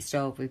small rocket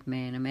stove with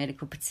me and I made a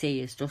cup of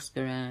tea as dusk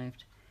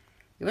arrived.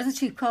 It wasn't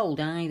too cold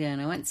either,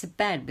 and I went to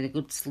bed with a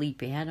good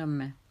sleepy head on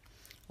me.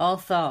 All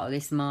thought of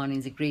this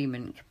morning's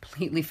agreement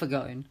completely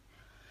forgotten.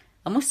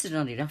 I must have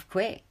nodded off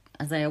quick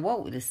as I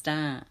awoke with a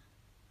start.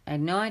 I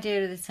had no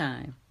idea of the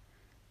time,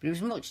 but it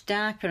was much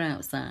darker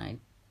outside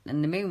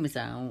and the moon was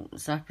out,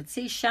 so I could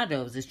see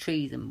shadows of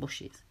trees and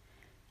bushes.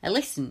 I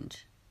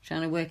listened,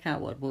 trying to work out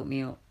what had woke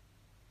me up,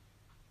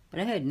 but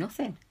I heard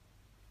nothing.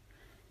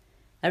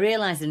 I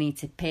realised I need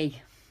to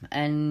pee,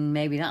 and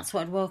maybe that's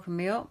what had woken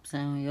me up, so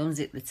I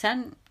unzipped the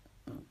tent,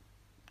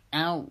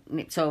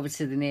 nipped over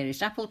to the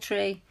nearest apple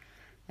tree,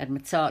 had my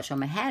torch on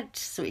my head,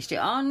 switched it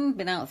on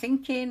without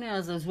thinking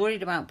as I was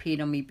worried about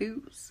peeing on my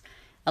boots.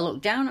 I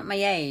looked down at my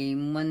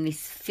aim when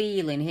this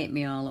feeling hit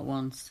me all at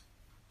once.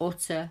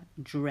 Utter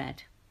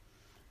dread.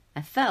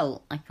 I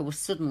felt like I was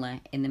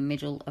suddenly in the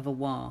middle of a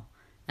war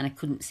and I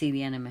couldn't see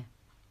the enemy.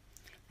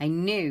 I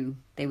knew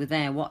they were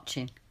there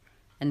watching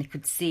and they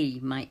could see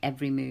my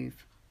every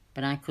move,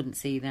 but I couldn't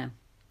see them.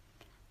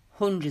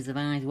 Hundreds of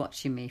eyes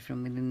watching me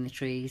from within the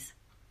trees.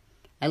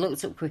 I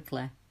looked up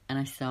quickly and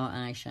I saw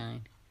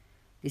eyeshine.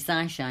 This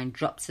eyeshine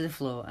dropped to the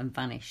floor and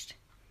vanished.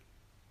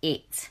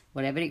 It,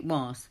 whatever it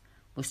was,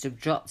 must have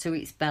dropped to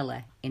its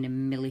belly in a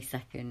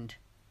millisecond.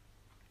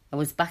 I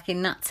was back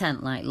in that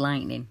tent like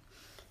lightning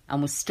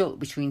and was stuck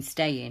between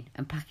staying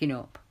and packing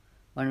up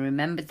when I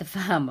remembered the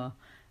farmer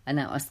and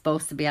that I was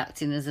supposed to be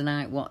acting as a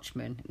night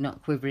watchman,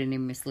 not quivering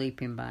in my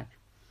sleeping bag.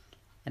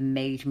 I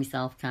made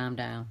myself calm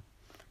down.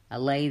 I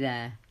lay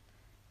there,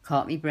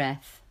 caught my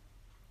breath,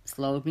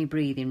 slowed my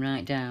breathing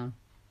right down,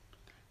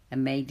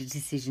 and made a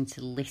decision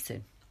to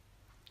listen.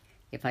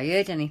 If I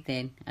heard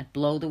anything, I'd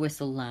blow the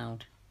whistle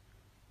loud.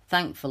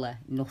 Thankfully,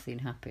 nothing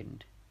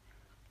happened.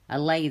 I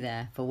lay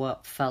there for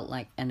what felt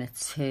like an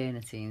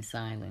eternity in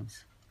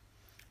silence.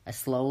 I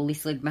slowly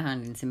slid my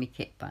hand into my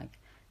kit bag.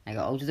 I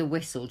got hold of the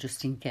whistle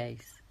just in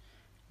case.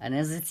 And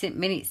as the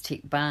minutes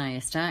ticked by, I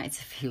started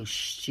to feel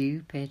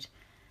stupid.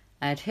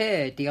 I had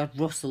heard the odd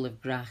rustle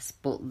of grass,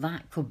 but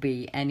that could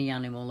be any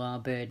animal or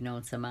bird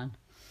known to man.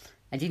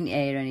 I didn't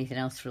hear anything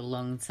else for a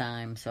long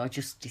time, so I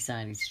just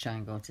decided to try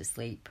and go to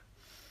sleep.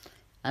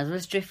 As I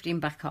was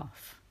drifting back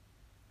off,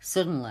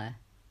 suddenly,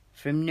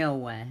 from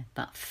nowhere,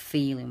 that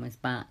feeling was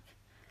back.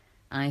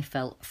 I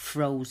felt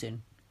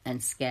frozen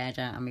and scared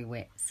out of my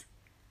wits.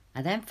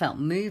 I then felt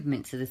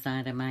movement to the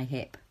side of my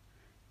hip,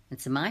 and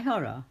to my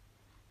horror,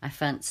 I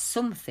felt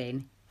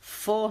something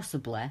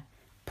forcibly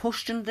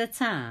pushed under the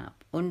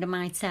tarp, under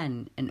my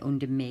tent and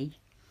under me.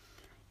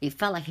 It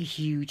felt like a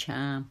huge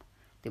arm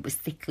that was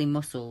thickly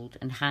muscled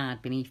and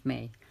hard beneath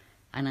me,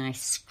 and I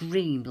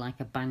screamed like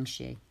a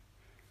banshee.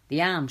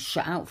 The arm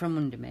shot out from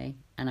under me,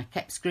 and I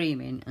kept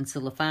screaming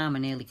until the farmer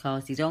nearly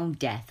caused his own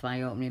death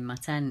by opening my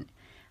tent.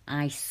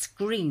 I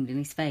screamed in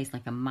his face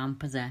like a man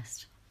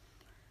possessed.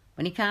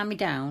 When he calmed me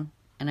down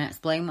and I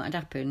explained what had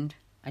happened,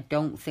 I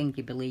don't think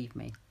he believed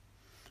me.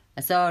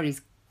 I saw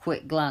his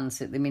quick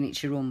glance at the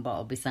miniature rum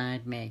bottle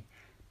beside me,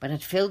 but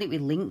I'd filled it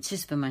with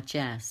linctures for my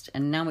chest,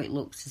 and now it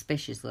looked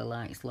suspiciously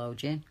like sloe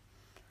gin.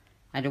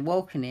 I'd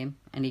awoken him,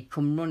 and he'd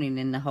come running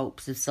in the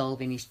hopes of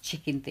solving his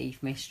chicken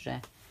thief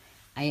mystery.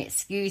 I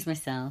excused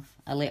myself,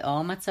 I lit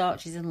all my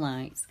torches and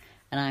lights,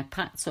 and I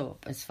packed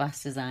up as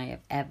fast as I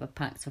have ever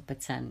packed up a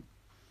tent.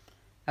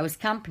 I was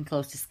camping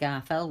close to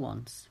Scarfell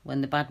once,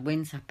 when the bad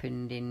winds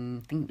happened in,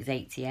 I think it was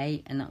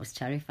 88, and that was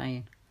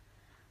terrifying.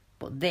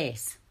 But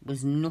this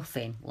was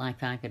nothing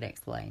like I could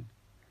explain.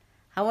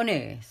 How on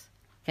earth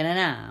can an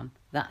arm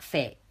that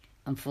thick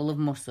and full of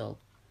muscle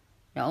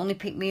not only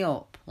pick me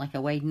up like I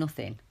weighed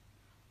nothing,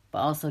 but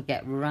also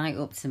get right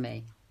up to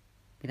me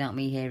without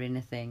me hearing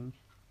a thing?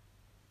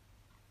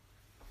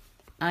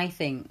 I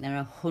think there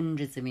are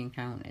hundreds of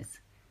encounters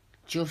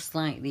just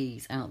like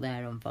these out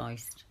there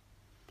unvoiced.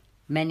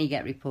 Many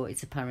get reported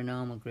to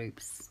paranormal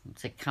groups,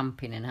 to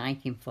camping and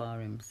hiking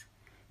forums,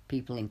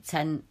 people in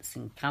tents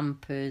and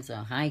campers or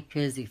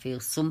hikers who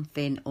feel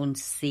something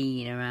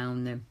unseen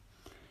around them.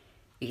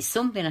 It's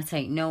something I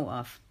take note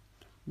of.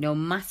 No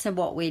matter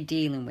what we're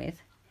dealing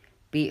with,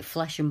 be it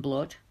flesh and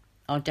blood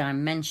or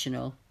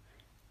dimensional,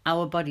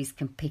 our bodies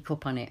can pick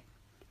up on it.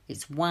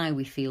 It's why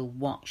we feel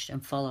watched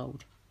and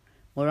followed.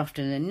 More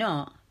often than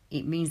not,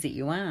 it means that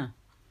you are.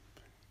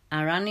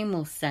 Our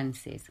animal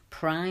senses,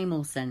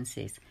 primal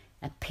senses,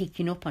 are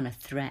picking up on a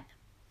threat.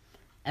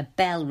 A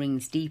bell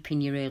rings deep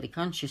in your early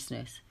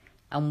consciousness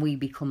and we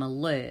become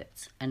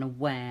alert and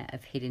aware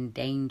of hidden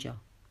danger.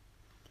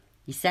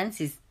 Your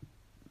senses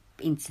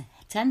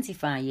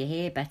intensify, you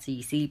hear better,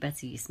 you see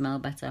better, you smell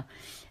better,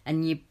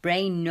 and your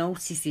brain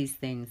notices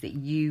things that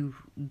you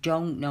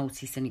don't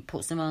notice, and it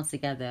puts them all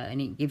together and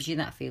it gives you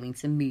that feeling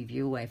to move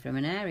you away from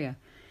an area.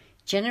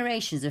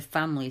 Generations of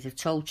families have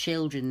told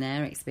children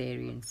their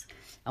experience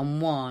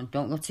and warned,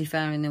 don't go too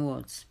far in the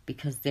woods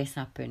because this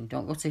happened,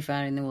 don't go too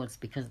far in the woods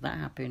because that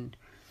happened.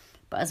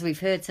 But as we've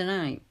heard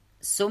tonight,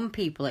 some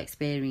people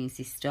experience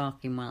this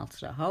stalking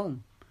whilst at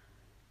home,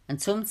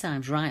 and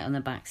sometimes right on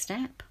the back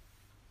step.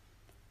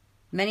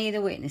 Many of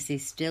the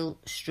witnesses still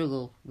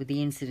struggle with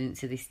the incident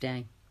to this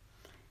day,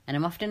 and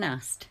I'm often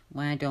asked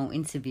why I don't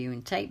interview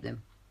and tape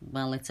them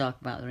while they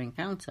talk about their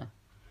encounter.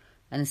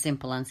 And the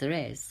simple answer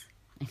is,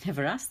 I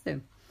never asked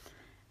them.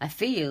 I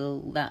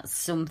feel that's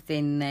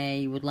something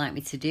they would like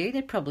me to do.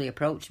 They'd probably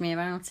approach me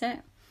about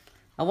it.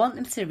 I want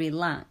them to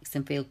relax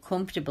and feel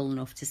comfortable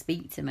enough to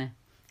speak to me.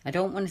 I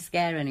don't want to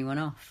scare anyone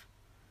off.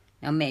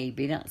 Now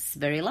maybe that's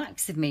very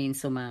lax of me in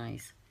some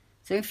eyes.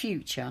 So in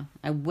future,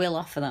 I will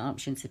offer that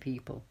option to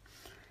people.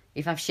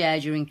 If I've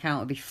shared your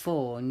encounter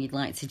before and you'd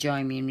like to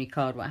join me and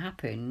record what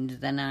happened,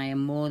 then I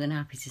am more than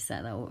happy to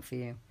set that up for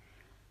you.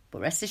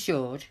 But rest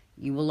assured,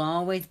 you will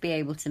always be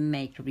able to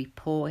make a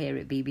report here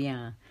at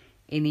BBR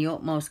in the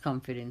utmost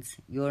confidence.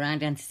 Your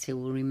identity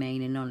will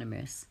remain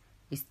anonymous,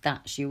 if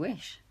that's your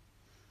wish.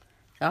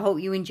 So I hope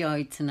you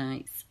enjoyed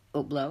tonight's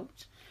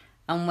upload.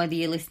 And whether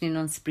you're listening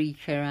on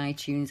Spreaker,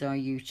 iTunes or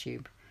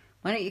YouTube,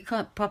 why don't you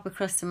pop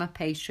across to my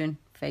Patreon,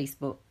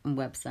 Facebook and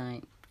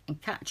website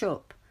and catch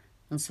up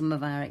on some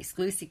of our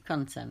exclusive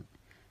content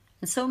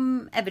and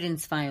some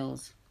evidence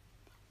files.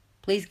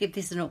 Please give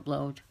this an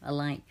upload, a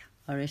like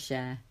or a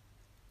share.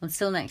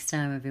 Until next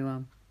time,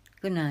 everyone.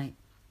 Good night.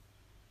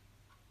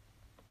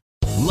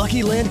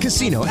 Lucky Land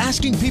Casino,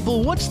 asking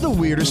people, what's the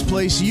weirdest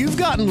place you've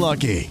gotten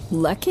lucky?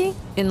 Lucky?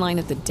 In line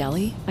at the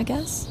deli, I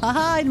guess?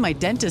 Aha, in my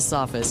dentist's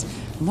office.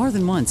 More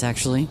than once,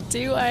 actually.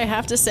 Do I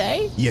have to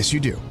say? Yes, you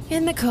do.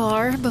 In the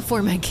car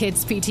before my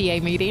kids'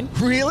 PTA meeting.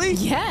 Really?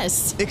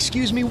 Yes.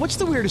 Excuse me, what's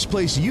the weirdest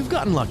place you've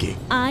gotten lucky?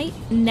 I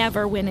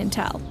never win and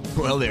tell.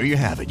 Well, there you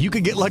have it. You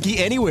can get lucky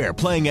anywhere,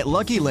 playing at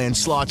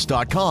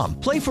LuckyLandSlots.com.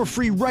 Play for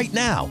free right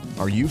now.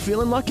 Are you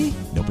feeling lucky?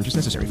 No purchase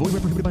necessary. Void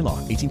where prohibited by law.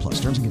 18+.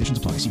 Terms and conditions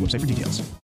apply. See website for details.